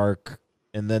question mark,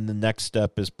 and then the next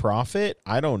step is profit.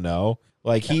 I don't know.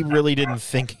 Like, he really didn't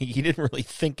really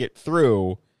think it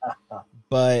through.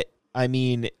 But, I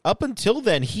mean, up until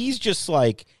then, he's just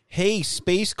like, hey,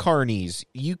 space carnies,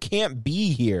 you can't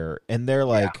be here. And they're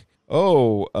like,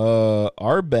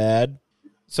 our bad.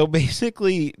 So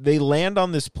basically, they land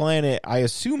on this planet, I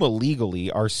assume illegally,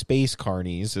 are space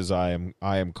carnies, as I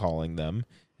am calling them.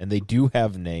 And they do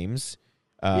have names.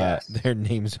 Yes. Their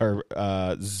names are,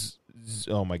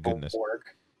 oh my goodness. Vorg.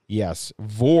 Yes,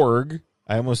 Vorg.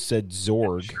 I almost said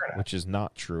Zorg, which is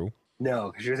not true.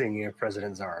 No, because you're thinking of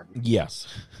President Zarb. Yes.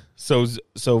 So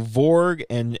Vorg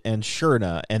and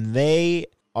Shurna, and they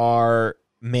are,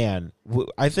 man,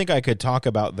 I think I could talk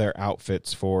about their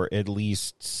outfits for at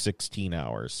least 16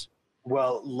 hours.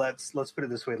 Well, let's put it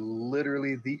this way.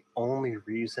 Literally, the only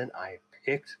reason I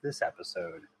picked this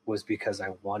episode was because I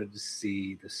wanted to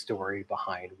see the story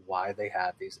behind why they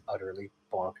have these utterly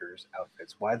bonkers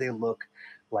outfits, why they look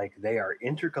like they are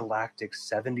intergalactic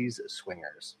 70s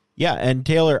swingers. Yeah, and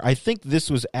Taylor, I think this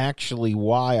was actually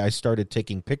why I started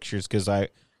taking pictures, because I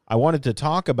wanted to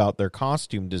talk about their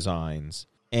costume designs.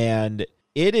 And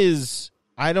it is,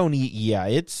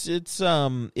 it's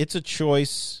a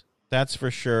choice, that's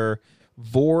for sure.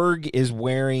 Vorg is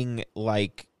wearing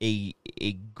like a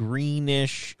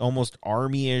greenish, almost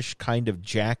army-ish kind of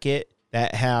jacket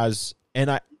that has,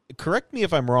 and correct me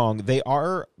if I'm wrong, they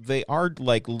are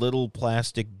like little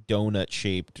plastic donut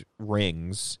shaped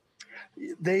rings.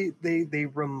 They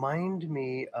remind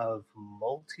me of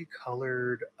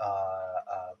multicolored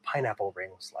pineapple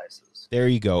ring slices. There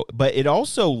you go. But it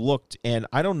also looked, and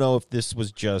I don't know if this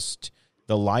was just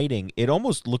the lighting, it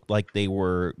almost looked like they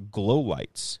were glow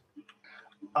lights.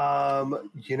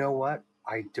 You know what?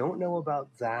 I don't know about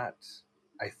that.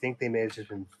 I think they may have just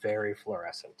been very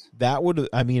fluorescent. That would,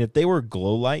 I mean, if they were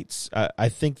glow lights, I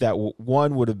think that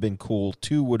one would have been cool.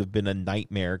 Two would have been a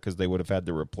nightmare because they would have had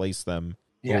to replace them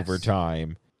over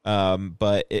time.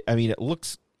 But it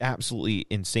looks absolutely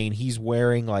insane. He's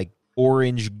wearing like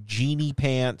orange genie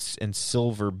pants and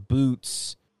silver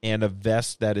boots and a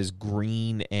vest that is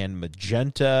green and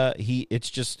magenta. He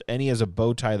has a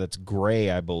bow tie that's gray,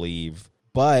 I believe.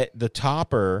 But the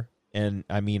topper, and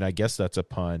I mean, I guess that's a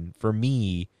pun for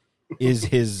me, is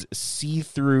his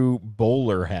see-through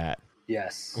bowler hat.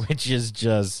 Yes. Which is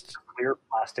just clear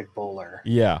plastic bowler.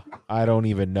 Yeah, I don't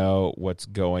even know what's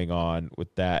going on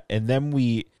with that. And then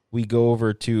we go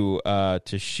over to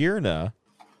Shirna,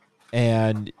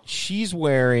 and she's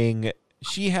wearing,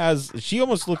 she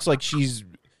almost looks like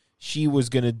she was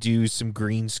gonna do some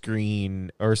green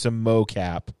screen or some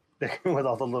mocap with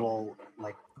all the little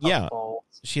like balls.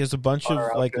 She has a bunch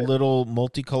of like little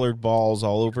multicolored balls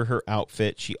all over her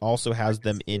outfit. She also has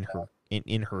them in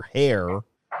her hair,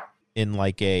 in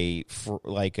like a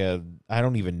I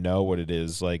don't even know what it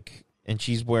is, like, and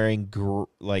she's wearing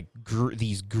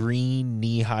these green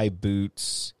knee-high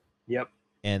boots. Yep.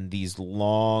 And these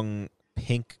long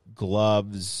pink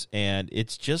gloves, and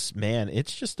it's just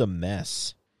a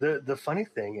mess. The funny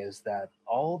thing is that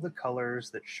all the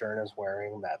colors that Shurna's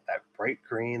wearing, that bright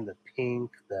green, the pink,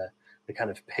 the kind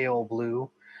of pale blue,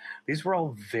 these were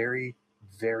all very,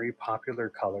 very popular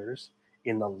colors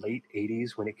in the late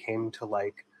 80s when it came to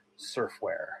like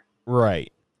surfwear.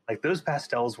 Right. Like those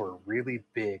pastels were really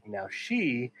big. Now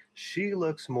she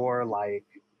looks more like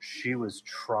she was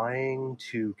trying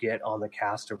to get on the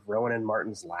cast of Rowan and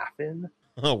Martin's Laugh-In.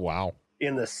 Oh, wow.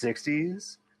 In the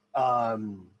 60s.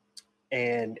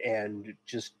 And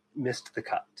just missed the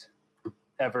cut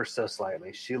ever so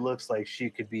slightly. She looks like she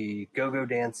could be go-go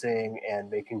dancing and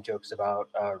making jokes about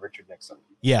Richard Nixon.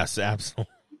 Yes,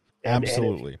 absolutely.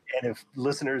 Absolutely. And if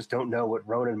listeners don't know what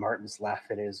Ronan Martin's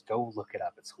Laugh-In is, go look it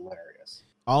up. It's hilarious.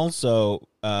 Also,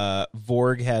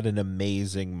 Vorg had an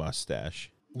amazing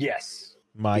mustache. Yes.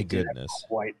 My goodness.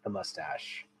 Quite the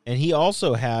mustache. And he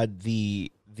also had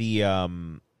the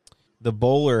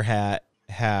bowler hat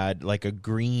had like a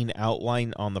green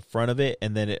outline on the front of it,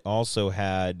 and then it also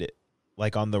had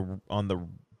like on the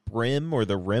brim or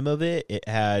the rim of it, it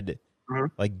had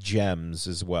like gems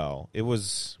as well. It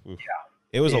was a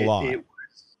lot. It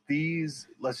was these.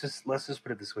 Let's just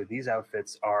put it this way: these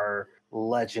outfits are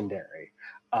legendary.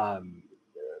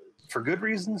 For good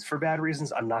reasons, for bad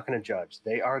reasons, I'm not going to judge.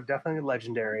 They are definitely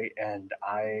legendary, and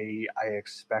I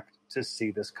expect to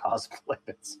see this cosplay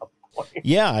at some point.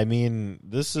 Yeah, I mean,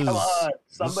 this is Come on,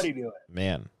 somebody do it.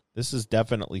 man. This is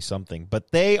definitely something.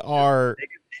 But they are Take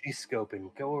a mini scope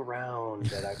and go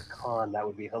around at a con. That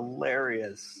would be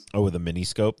hilarious. with a mini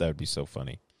scope. That would be so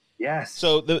funny. Yes.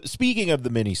 So speaking of the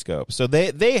mini scope, so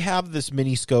they have this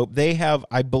mini scope. They have,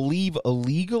 I believe,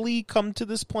 illegally come to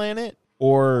this planet,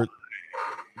 or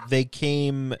they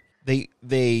came.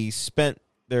 They spent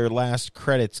their last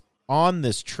credits on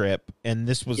this trip, and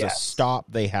this was a stop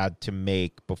they had to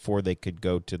make before they could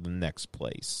go to the next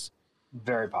place.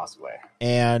 Very possibly.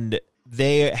 And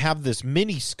they have this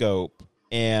mini scope,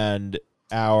 and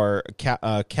our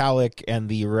Calic and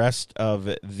the rest of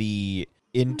the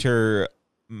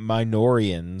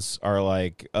Minorians are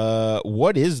like,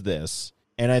 what is this?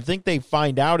 And I think they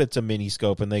find out it's a mini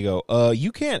scope, and they go,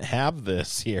 you can't have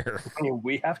this here. I mean,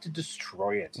 we have to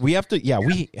destroy it. We have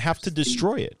to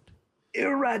destroy it.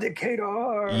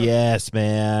 Eradicator. Yes,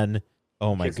 man.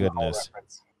 Oh my Kids in the Hall goodness.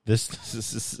 reference.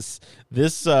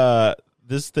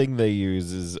 This thing they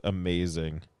use is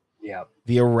amazing. Yeah.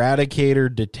 The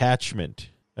Eradicator Detachment,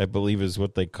 I believe is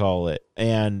what they call it.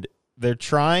 And they're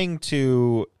trying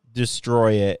to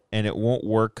destroy it, and it won't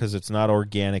work because it's not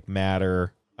organic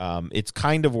matter. It's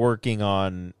kind of working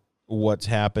on what's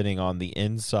happening on the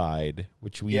inside,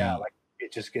 which like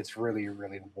it just gets really,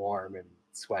 really warm and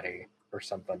sweaty or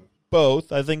something.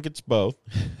 both. I think it's both.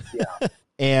 Yeah.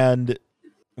 And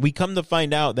we come to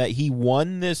find out that he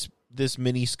won this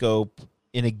mini scope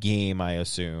in a game, I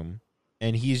assume.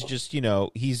 And he's just,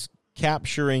 he's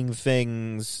capturing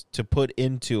things to put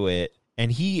into it.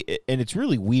 And it's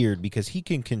really weird because he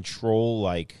can control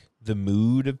like the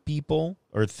mood of people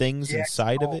or things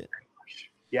inside of it.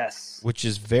 Yes. Which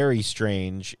is very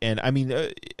strange. And I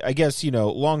mean, I guess,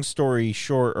 long story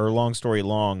short or long story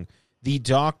long, the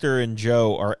Doctor and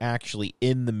Joe are actually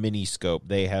in the mini scope.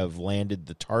 They have landed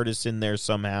the TARDIS in there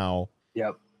somehow.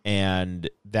 Yep. And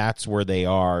that's where they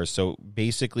are. So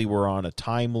basically we're on a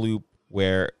time loop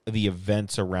where the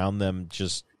events around them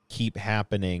just keep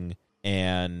happening.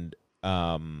 And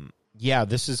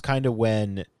this is kind of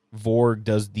when Vorg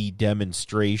does the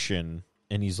demonstration,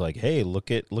 and he's like, "Hey,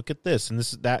 look at this." And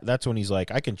that's when he's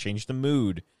like, "I can change the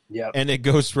mood." Yep. And it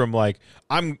goes from like,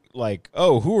 I'm like,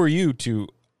 "Oh, who are you?" to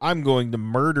I'm going to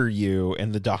murder you,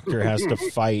 and the Doctor has to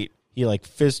fight. He like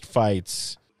fist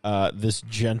fights this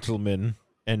gentleman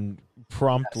and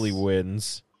promptly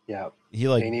wins. Yeah. He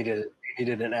like they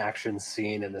needed an action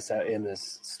scene in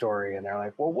this story, and they're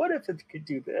like, well, what if it could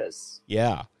do this?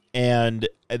 Yeah. And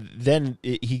then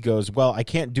he goes, well, I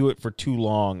can't do it for too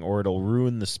long or it'll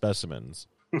ruin the specimens.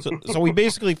 So we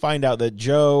basically find out that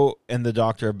Joe and the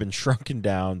Doctor have been shrunken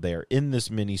down. They are in this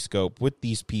mini scope with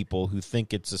these people who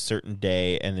think it's a certain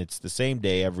day and it's the same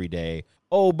day every day.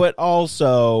 Oh, but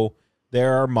also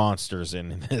there are monsters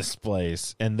in this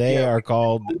place, and they are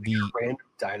called the random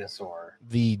dinosaur.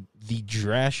 The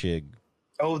Drashig.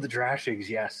 Oh, the Drashigs,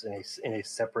 yes, in a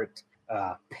separate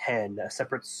pen, a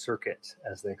separate circuit,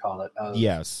 as they call it.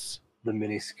 Yes. The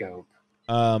miniscope.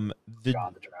 The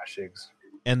Drashigs.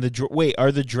 And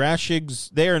are the Drashigs?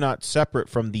 They are not separate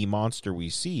from the monster we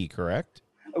see, correct?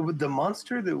 The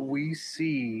monster that we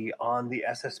see on the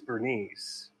SS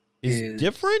Bernice is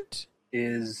different.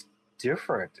 Is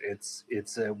different. It's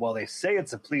well, they say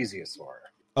it's a plesiosaur.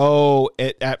 Oh,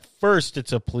 at first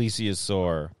it's a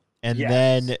plesiosaur, and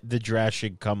then the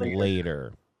Drashig come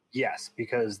later. Yes,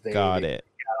 because they got it it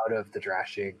out of the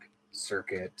Drashig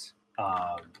circuit.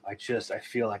 I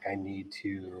feel like I need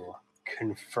to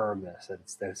confirm this.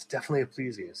 That it's definitely a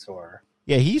plesiosaur.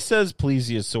 Yeah, he says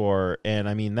plesiosaur, and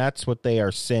I mean that's what they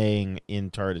are saying in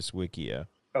TARDIS Wikia.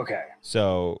 Okay,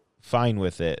 so fine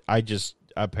with it. I just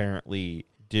apparently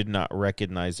did not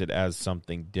recognize it as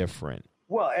something different.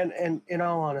 Well, and in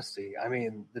all honesty, I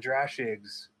mean, the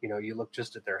Drashigs, you look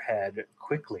just at their head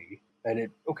quickly, and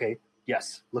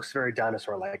looks very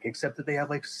dinosaur-like, except that they have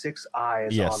like 6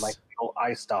 eyes on like little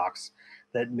eye stalks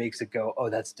that makes it go, oh,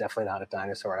 that's definitely not a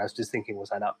dinosaur. And I was just thinking,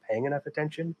 was I not paying enough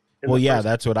attention? Well, yeah,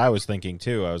 that's what I was thinking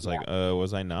too. I was like,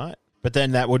 was I not? But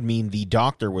then that would mean the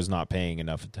Doctor was not paying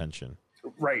enough attention.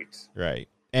 Right. Right.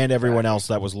 And everyone else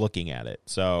that was looking at it.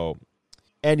 So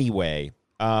anyway,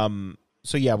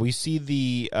 so yeah, we see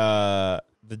the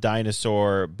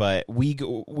dinosaur, but we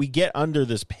get under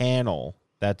this panel.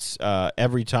 That's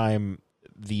every time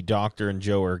the Doctor and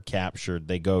Joe are captured,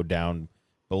 they go down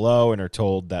below and are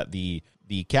told that the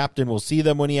captain will see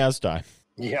them when he has time.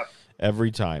 Yep.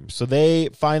 Every time. So they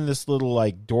find this little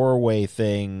like doorway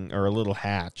thing or a little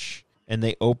hatch, and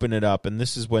they open it up, and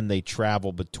this is when they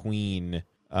travel between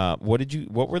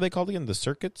what were they called again? The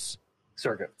circuits?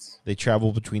 Circuits. They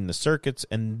travel between the circuits,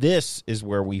 and this is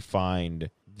where we find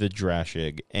the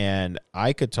Drashig, and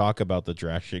I could talk about the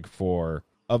Drashig for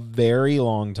a very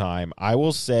long time. I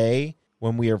will say,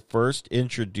 when we are first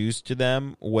introduced to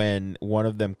them, when one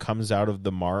of them comes out of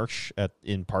the marsh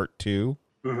in part 2,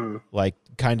 like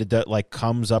kind of like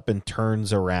comes up and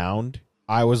turns around,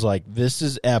 I was like, this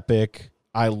is epic.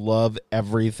 I love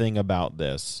everything about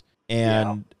this.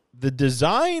 And the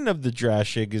design of the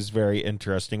Drashig is very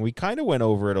interesting. We kind of went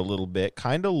over it a little bit.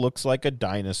 Kind of looks like a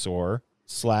dinosaur /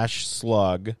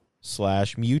 slug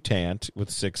 / mutant with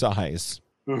 6 eyes.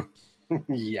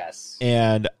 Yes.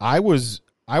 And I was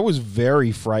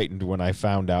very frightened when I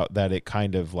found out that it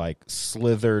kind of like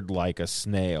slithered like a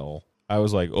snail. I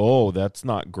was like, oh, that's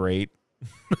not great.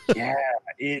 Yeah,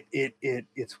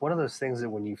 it's one of those things that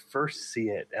when you first see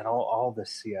it and all the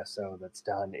CSO that's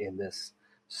done in this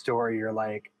story, you're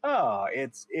like, oh,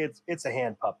 it's a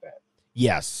hand puppet.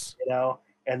 Yes. You know?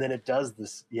 And then it does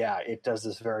this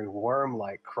very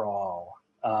worm-like crawl.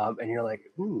 And you're like,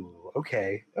 ooh,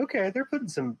 okay, they're putting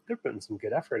some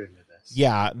good effort into this.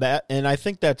 Yeah, and I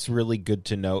think that's really good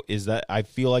to note, is that I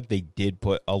feel like they did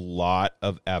put a lot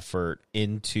of effort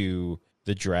into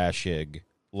the Drashig,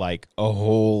 like a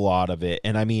whole lot of it.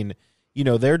 And I mean, you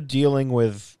know, they're dealing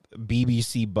with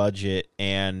BBC budget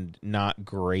and not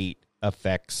great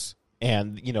effects.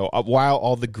 And, you know, while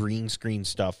all the green screen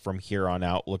stuff from here on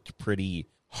out looked pretty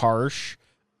harsh,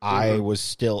 I was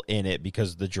still in it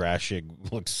because the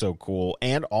Drashig looked so cool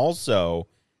and also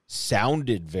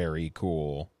sounded very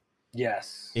cool.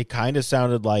 Yes. It kind of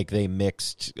sounded like they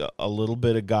mixed a little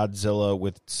bit of Godzilla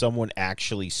with someone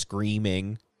actually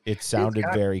screaming. It sounded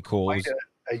very cool. Quite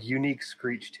a unique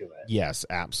screech to it. Yes,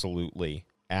 absolutely.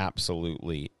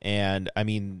 Absolutely. And, I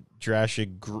mean,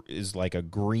 Drashig is like a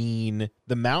green...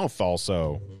 The mouth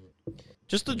also.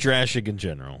 Just the Drashig in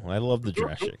general. I love the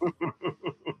Drashig.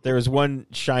 There was one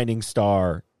shining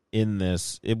star in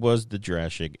this. It was the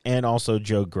Drashig. And also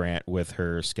Joe Grant with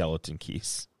her skeleton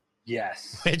keys.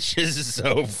 Yes. Which is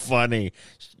so funny.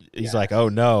 He's like, oh,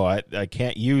 no, I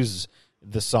can't use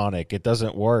the Sonic. It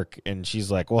doesn't work. And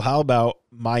she's like, well, how about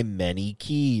my many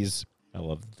keys? I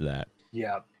love that.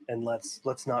 Yeah. And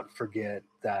let's not forget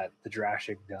that the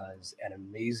Drashig does an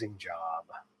amazing job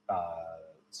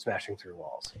smashing through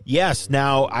walls. Yes.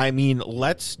 Now, I mean,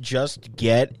 let's just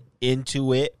get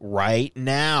into it right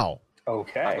now.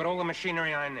 Okay. I've got all the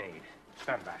machinery I need.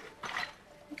 Stand back.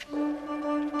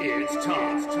 It's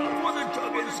time for the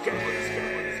double scale.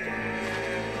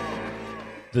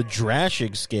 The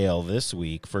Drashig scale this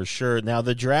week, for sure. Now,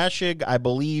 the Drashig, I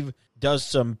believe, does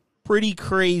some pretty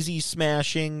crazy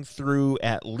smashing through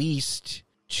at least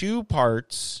 2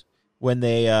 parts when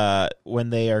they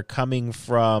are coming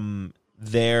from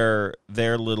their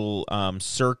little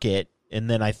circuit. And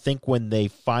then I think when they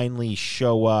finally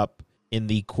show up in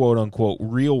the quote-unquote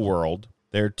real world,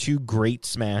 there are 2 great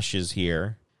smashes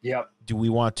here. Yep. Do we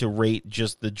want to rate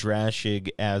just the Drashig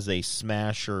as a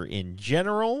smasher in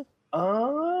general?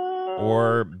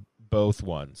 Or both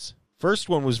ones? First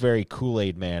one was very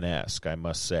Kool-Aid Man-esque, I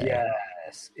must say.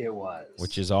 Yes, it was.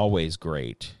 Which is always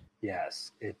great.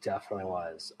 Yes, it definitely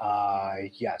was.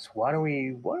 Yes. Why don't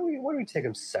we take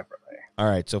them separately? All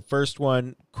right. So first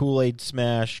one, Kool-Aid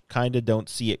Smash. Kind of don't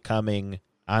see it coming.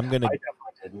 I definitely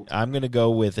didn't. I'm gonna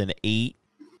go with an 8,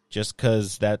 just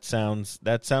because that sounds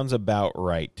about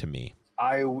right to me.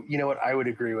 You know what? I would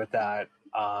agree with that.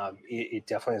 It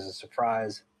definitely is a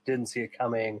surprise. Didn't see it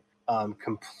coming.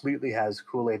 Completely has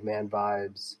Kool-Aid Man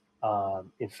vibes.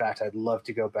 In fact, I'd love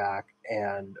to go back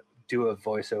and do a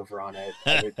voiceover on it.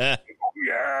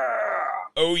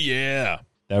 Oh yeah,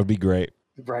 that would be great.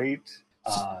 Right.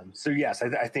 So yes,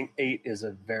 I think 8 is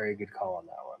a very good call on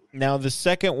that one. Now the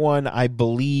second one, I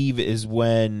believe, is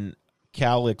when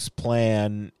Calic's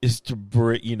plan is to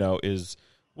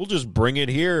we'll just bring it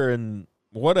here and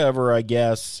whatever, I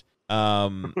guess.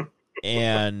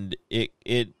 And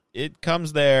it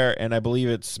comes there, and I believe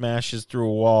it smashes through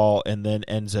a wall and then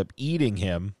ends up eating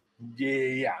him.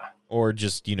 Yeah. Or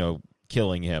just,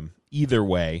 killing him. Either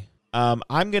way. I'm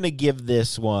going to give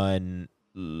this one,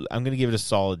 I'm going to give it a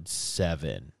solid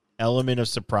 7. Element of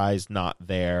surprise not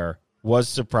there. Was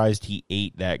surprised he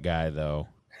ate that guy, though.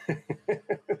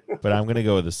 But I'm going to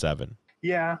go with a 7.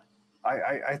 Yeah,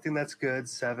 I think that's good.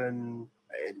 7.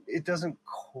 It doesn't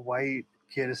quite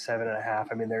get a 7.5.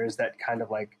 I mean, there is that kind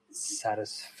of like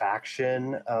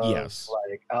satisfaction of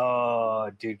like,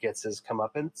 oh, dude gets his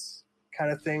comeuppance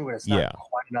kind of thing, but it's not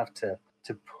quite enough to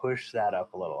push that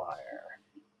up a little higher.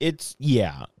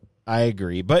 I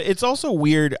agree. But it's also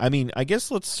weird. I mean, I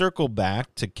guess let's circle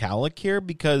back to Calic here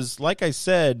because, like I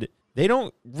said, they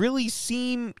don't really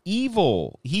seem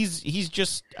evil. He's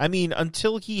just, I mean,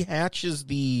 until he hatches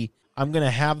the I'm going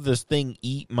to have this thing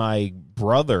eat my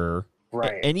brother.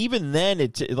 Right. And even then,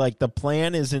 it's like the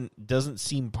plan doesn't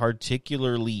seem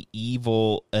particularly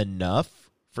evil enough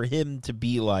for him to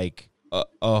be like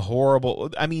a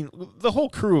horrible. I mean, the whole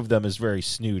crew of them is very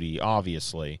snooty,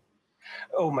 obviously.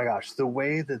 Oh my gosh, the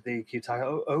way that they keep talking.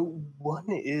 One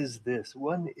is this,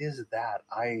 one is that.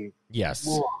 Yes.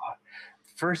 Whoa.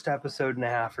 First episode and a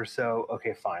half or so.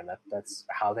 Okay, fine. That's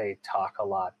how they talk a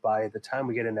lot. By the time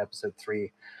we get into episode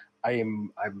 3.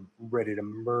 I'm ready to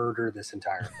murder this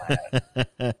entire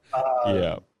planet.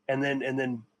 Yeah. And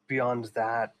then beyond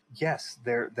that, yes,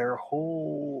 their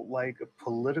whole like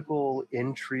political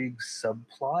intrigue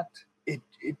subplot, it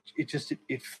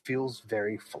feels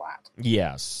very flat.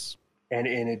 Yes. And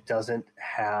it doesn't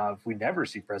have, we never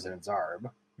see President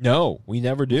Zarb. No, we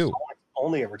never do.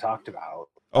 Only ever talked about.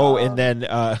 Oh, and then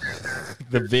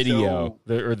the video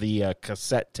the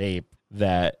cassette tape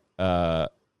that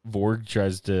Vorg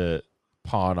tries to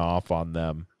pawn off on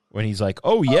them when he's like,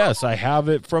 "Oh yes, I have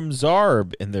it from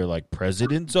Zarb," and they're like,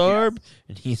 "President Zarb,"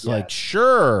 and he's like,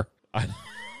 "Sure."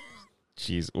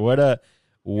 Jeez, what a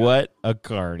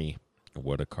carny!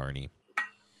 What a carny!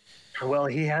 Well,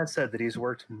 he has said that he's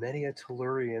worked many a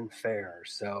Tellurian fair,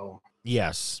 so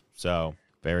yes, so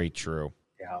very true.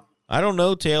 Yeah. I don't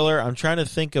know, Taylor. I'm trying to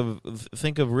think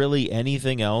of really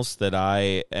anything else that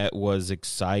I was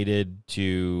excited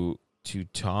to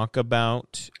talk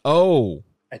about.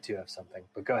 I do have something,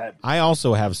 but go ahead. I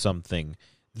also have something.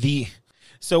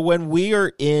 So when we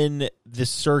are in the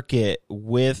circuit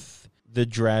with the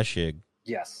Drashig,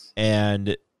 yes,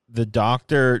 and the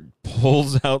doctor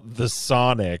pulls out the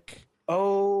Sonic.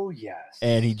 Oh yes,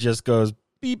 and he just goes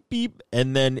beep beep,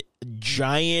 and then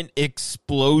giant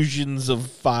explosions of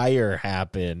fire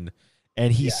happen,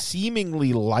 and he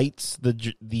seemingly lights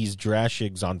these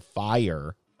Drashigs on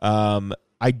fire.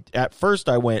 At first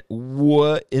I went,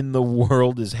 what in the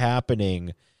world is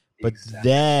happening? But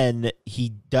then he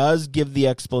does give the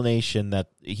explanation that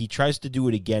he tries to do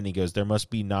it again. He goes, there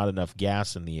must be not enough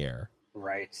gas in the air.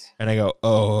 Right. And I go,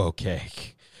 oh, okay.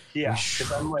 Yeah,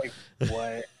 because I'm like,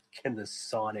 what can the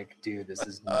Sonic do? This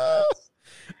is nuts.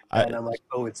 And I'm like,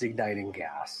 oh, it's igniting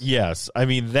gas. Yes. I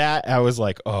mean, that I was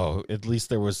like, oh, at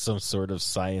least there was some sort of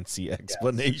sciencey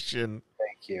explanation.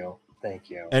 Yes.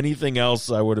 Thank you. Anything else,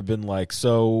 I would have been like,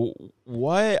 so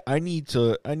what? I need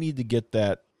to get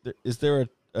that. Is there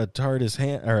a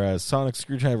TARDIS or a Sonic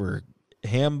Screwdriver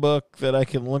handbook that I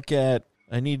can look at?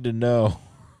 I need to know.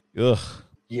 Ugh.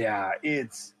 Yeah,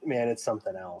 it's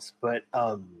something else. But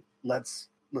let's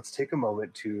take a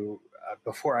moment to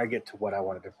before I get to what I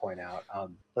wanted to point out.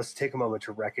 Let's take a moment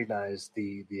to recognize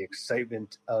the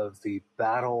excitement of the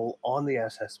battle on the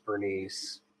SS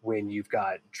Bernice when you've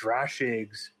got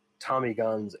Drashigs, Tommy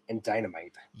guns, and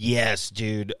dynamite. Yes,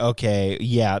 dude. Okay,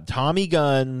 yeah, Tommy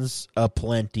guns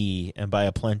aplenty, and by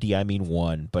aplenty I mean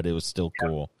one, but it was still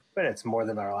cool. But it's more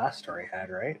than our last story had,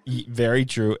 right? Very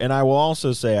true. And I will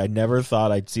also say I never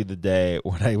thought I'd see the day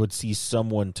when I would see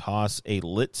someone toss a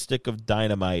lit stick of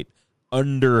dynamite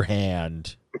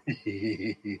underhand.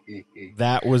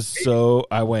 That was so...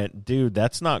 I went, dude,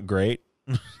 that's not great.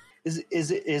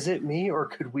 Is it me, or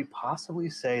could we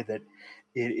possibly say that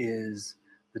it is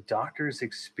the Doctor's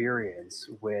experience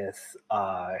with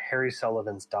Harry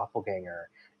Sullivan's doppelganger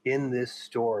in this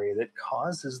story that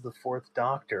causes the Fourth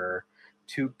Doctor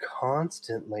to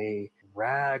constantly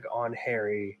rag on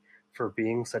Harry for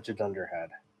being such a dunderhead?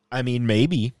 I mean,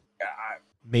 maybe.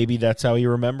 Maybe that's how he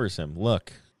remembers him.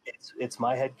 Look. It's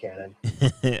my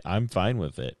headcanon. I'm fine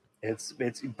with it.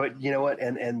 But you know what?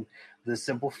 And the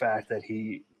simple fact that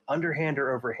he, underhand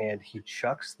or overhand, he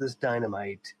chucks this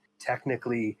dynamite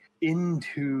technically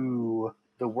into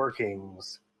the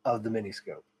workings of the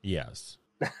miniscope. Yes.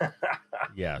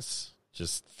 Yes.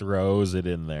 Just throws it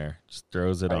in there. Just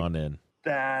throws it on in.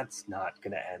 That's not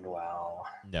going to end well.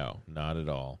 No, not at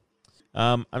all.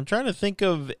 I'm trying to think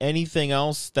of anything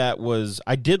else that was...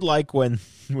 I did like when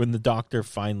the Doctor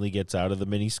finally gets out of the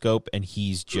miniscope and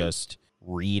he's just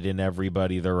reading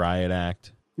everybody the riot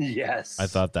act. Yes. I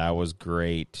thought that was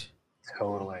great.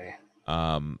 Totally.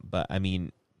 But I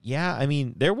mean,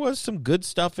 there was some good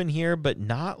stuff in here, but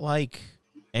not like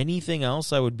anything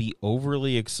else I would be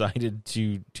overly excited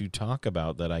to talk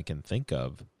about that I can think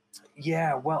of.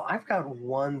 Yeah, well, I've got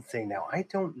one thing now. I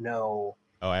don't know.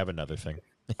 Oh, I have another thing.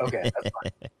 Okay, that's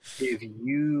fine. If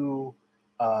you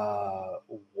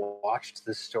watched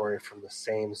this story from the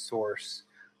same source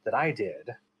that I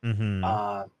did,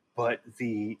 but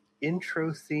the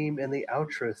intro theme and the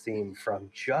outro theme from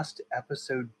just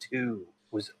episode 2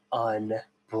 was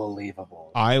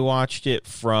unbelievable. I watched it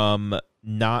from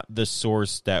not the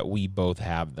source that we both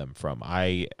have them from.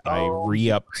 I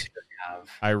re-upped.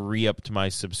 I re-upped my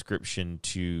subscription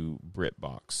to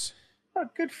BritBox. Oh,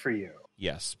 good for you.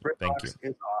 Yes, BritBox thank you.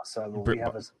 is awesome. BritBox. We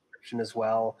have a subscription as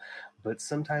well, but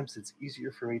sometimes it's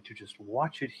easier for me to just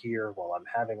watch it here while I'm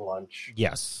having lunch.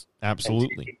 Yes, And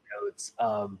absolutely. taking notes.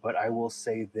 But I will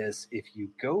say this: if you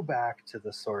go back to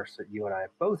the source that you and I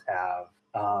both have,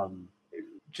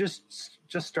 just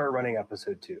start running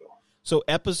episode 2. So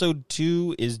episode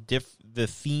 2 is the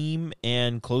theme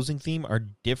and closing theme are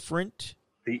different.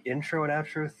 The intro and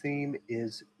outro theme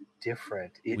is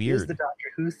different. It is Weird. the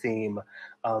Doctor Who theme,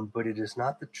 but it is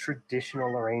not the traditional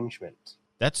arrangement.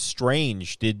 That's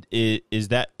strange. Is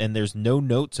that, and there's no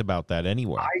notes about that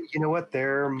anywhere. You know what?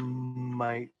 There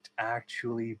might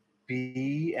actually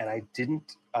be, and I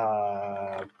didn't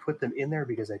put them in there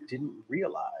because I didn't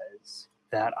realize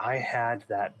that I had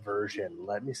that version.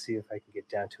 Let me see if I can get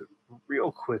down to it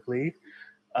real quickly.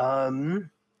 I'm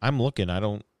looking. I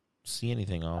don't see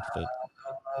anything off the.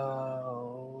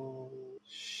 Oh,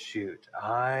 shoot.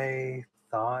 I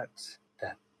thought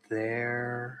that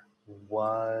there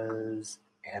was,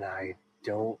 and I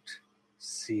don't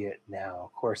see it now.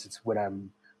 Of course, it's when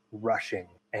I'm rushing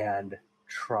and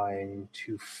trying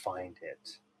to find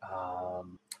it.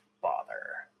 Bother.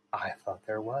 I thought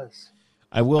there was.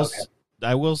 I will. Okay.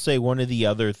 I will say one of the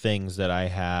other things that I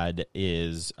had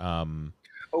is.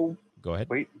 Oh, Go ahead.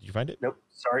 wait. Did you find it? Nope.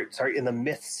 Sorry. In the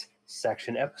myths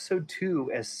section, episode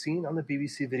 2, as seen on the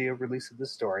BBC video release of the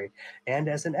story, and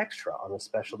as an extra on the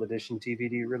special edition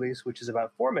DVD release, which is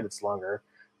about 4 minutes longer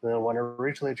than the one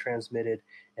originally transmitted,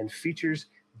 and features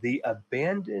the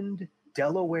abandoned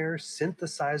Delaware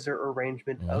synthesizer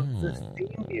arrangement of the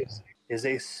theme music, is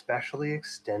a specially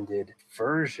extended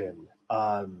version.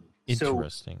 So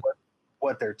Interesting.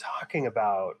 what they're talking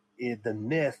about, the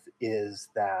myth is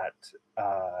that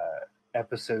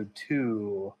episode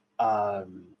 2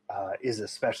 is a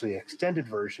specially extended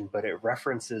version, but it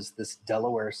references this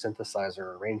Delaware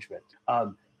synthesizer arrangement.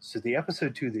 So the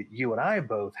episode 2 that you and I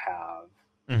both have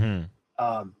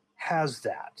has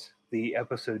that. The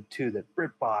episode 2 that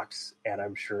BritBox and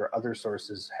I'm sure other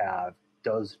sources have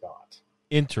does not.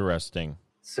 Interesting.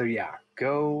 So yeah,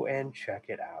 go and check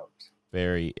it out.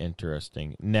 Very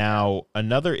interesting. Now,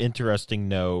 another interesting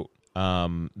note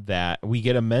that we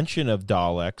get a mention of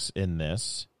Daleks in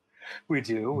this. We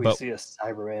do. We But- see a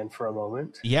Cyberman for a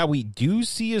moment. Yeah, we do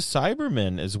see a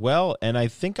Cyberman as well. And I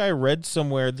think I read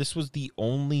somewhere this was the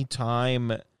only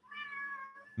time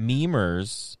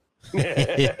memers.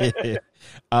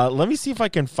 Let me see if I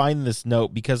can find this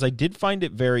note because I did find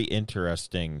it very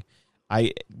interesting.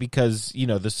 Because the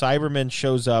Cyberman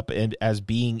shows up and as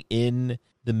being in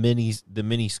the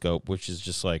mini scope, which is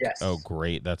just like, Yes. oh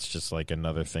great, that's just like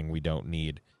another thing we don't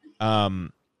need.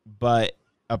 But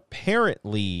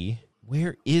apparently,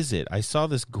 where is it? I saw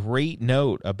this great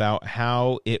note about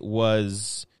how it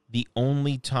was the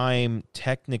only time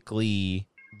technically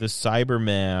the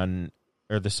Cybermen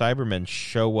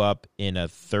show up in a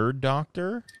third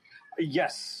Doctor.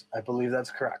 Yes, I believe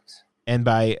that's correct. And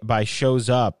by shows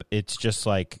up, it's just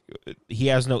like he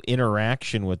has no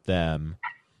interaction with them.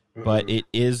 But it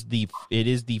is the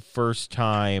first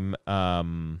time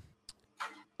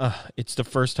it's the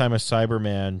first time a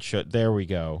Cyberman should. There we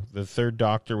go. The third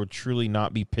Doctor would truly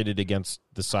not be pitted against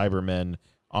the Cybermen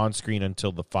on screen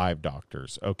until the 5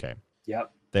 Doctors. Okay.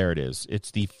 Yep. There it is.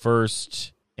 It's the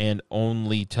first and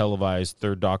only televised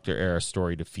third Doctor era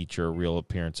story to feature a real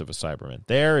appearance of a Cyberman.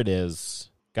 There it is.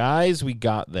 Guys, we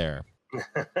got there.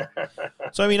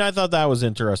 So, I thought that was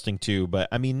interesting too, but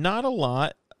not a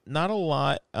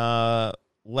lot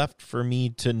left for me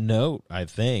to note, I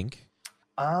think.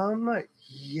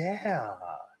 Yeah.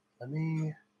 Let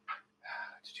me.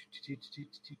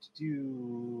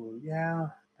 Yeah,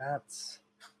 that's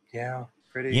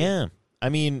pretty. Yeah.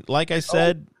 Like I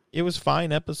said, it was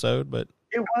fine episode, but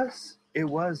It was.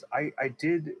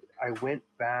 I went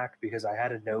back because I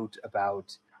had a note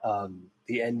about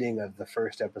the ending of the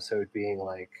first episode being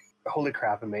like, holy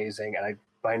crap, amazing. And I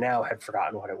by now had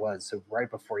forgotten what it was. So right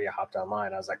before you hopped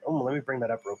online, I was like, oh, let me bring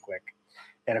that up real quick.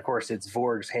 And of course, it's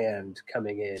Vorg's hand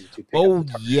coming in to pick up the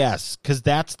TARDIS. yes, because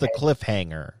that's the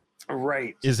cliffhanger.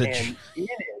 Right. Is it And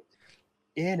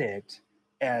in it,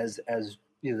 as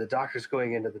the Doctor's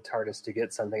going into the TARDIS to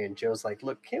get something, and Joe's like,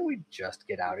 look, can't we just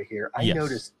get out of here? I Yes.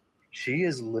 noticed she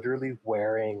is literally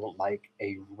wearing like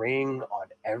a ring on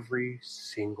every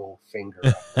single finger.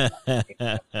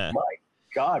 My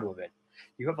God, woman,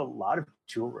 you have a lot of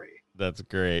jewelry. That's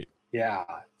great. Yeah.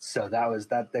 So that was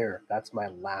that there. That's my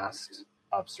last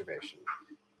observation.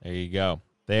 There you go.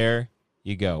 There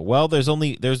you go. Well, there's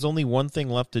only one thing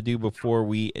left to do before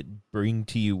we bring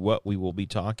to you what we will be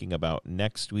talking about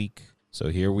next week. So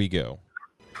here we go.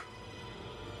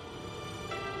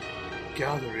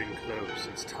 Gathering close,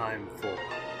 it's time for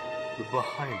the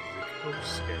Behind the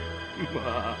Coast game.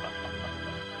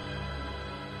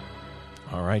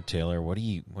 All right, Taylor, what are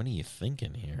you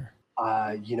thinking here?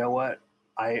 You know what?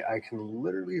 I can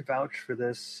literally vouch for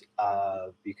this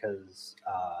because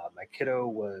my kiddo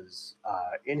was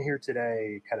in here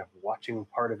today kind of watching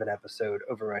part of an episode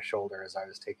over my shoulder as I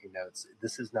was taking notes.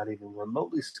 This is not even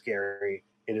remotely scary.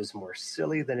 It is more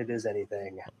silly than it is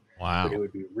anything. Wow. But it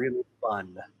would be really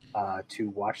fun to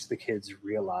watch the kids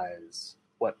realize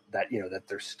that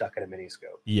they're stuck in a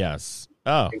miniscope. Yes.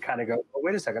 Oh. And kind of go, oh,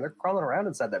 wait a second, they're crawling around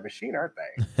inside that machine, aren't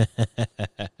they?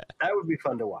 That would be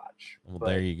fun to watch. Well, but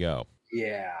there you go.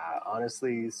 yeah,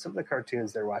 honestly, some of the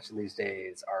cartoons they're watching these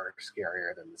days are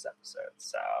scarier than this episode.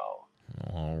 So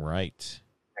All right.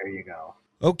 there you go.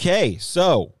 Okay,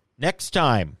 so next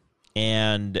time,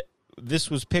 and this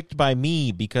was picked by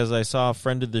me because I saw a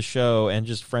friend of the show and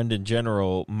just friend in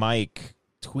general, Mike,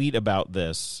 tweet about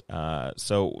this.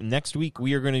 So next week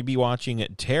we are going to be watching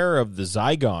Terror of the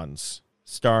Zygons,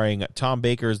 starring Tom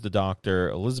Baker as the Doctor,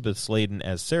 Elizabeth Sladen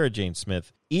as Sarah Jane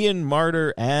Smith, Ian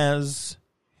Marter as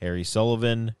Harry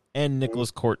Sullivan, and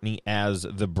Nicholas Courtney as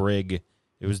the Brig.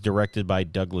 It was directed by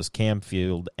Douglas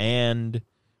Camfield and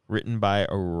written by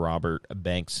Robert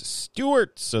Banks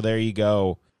Stewart. So there you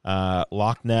go.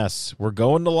 Loch Ness. We're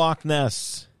going to Loch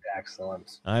Ness.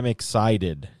 Excellent. I'm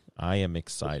excited. I am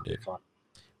excited. This will be fun.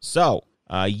 So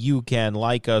you can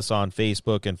like us on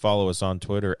Facebook and follow us on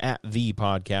Twitter at The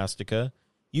Podcastica.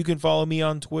 You can follow me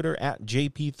on Twitter at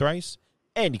JP Thrice,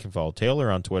 and you can follow Taylor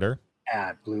on Twitter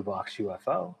At Blue Box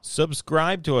UFO.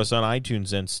 Subscribe to us on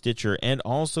iTunes and Stitcher, and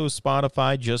also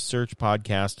Spotify. Just search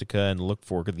Podcastica and look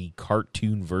for the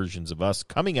cartoon versions of us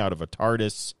coming out of a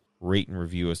TARDIS. Rate and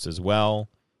review us as well.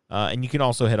 And you can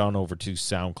also head on over to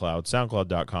SoundCloud,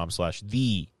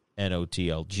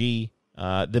 soundcloud.com/TheNOTLG.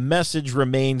 The message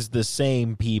remains the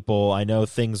same, people. I know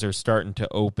things are starting to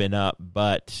open up,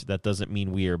 but that doesn't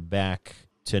mean we are back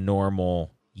to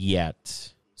normal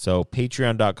yet. So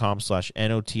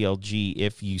patreon.com/NOTLG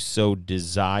if you so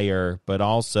desire, but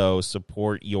also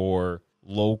support your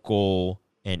local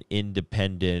and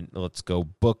independent, let's go,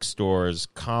 bookstores,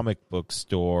 comic book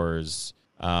stores,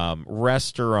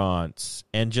 restaurants,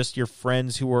 and just your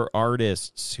friends who are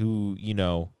artists who,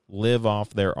 live off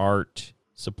their art.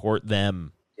 Support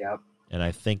them. Yep. And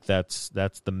I think that's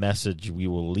the message we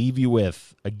will leave you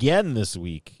with again this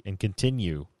week and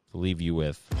continue to leave you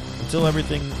with until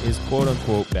everything is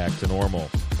quote-unquote back to normal.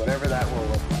 Whatever that will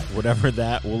look like. Whatever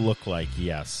that will look like,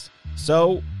 yes.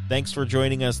 So, thanks for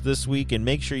joining us this week, and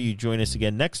make sure you join us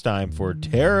again next time for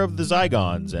Terror of the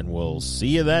Zygons, and we'll see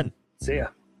you then. See ya.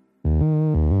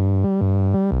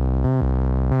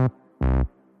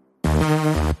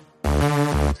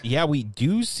 Yeah, we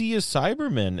do see a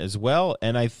Cyberman as well,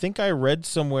 and I think I read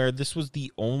somewhere this was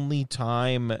the only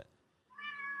time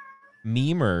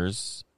memers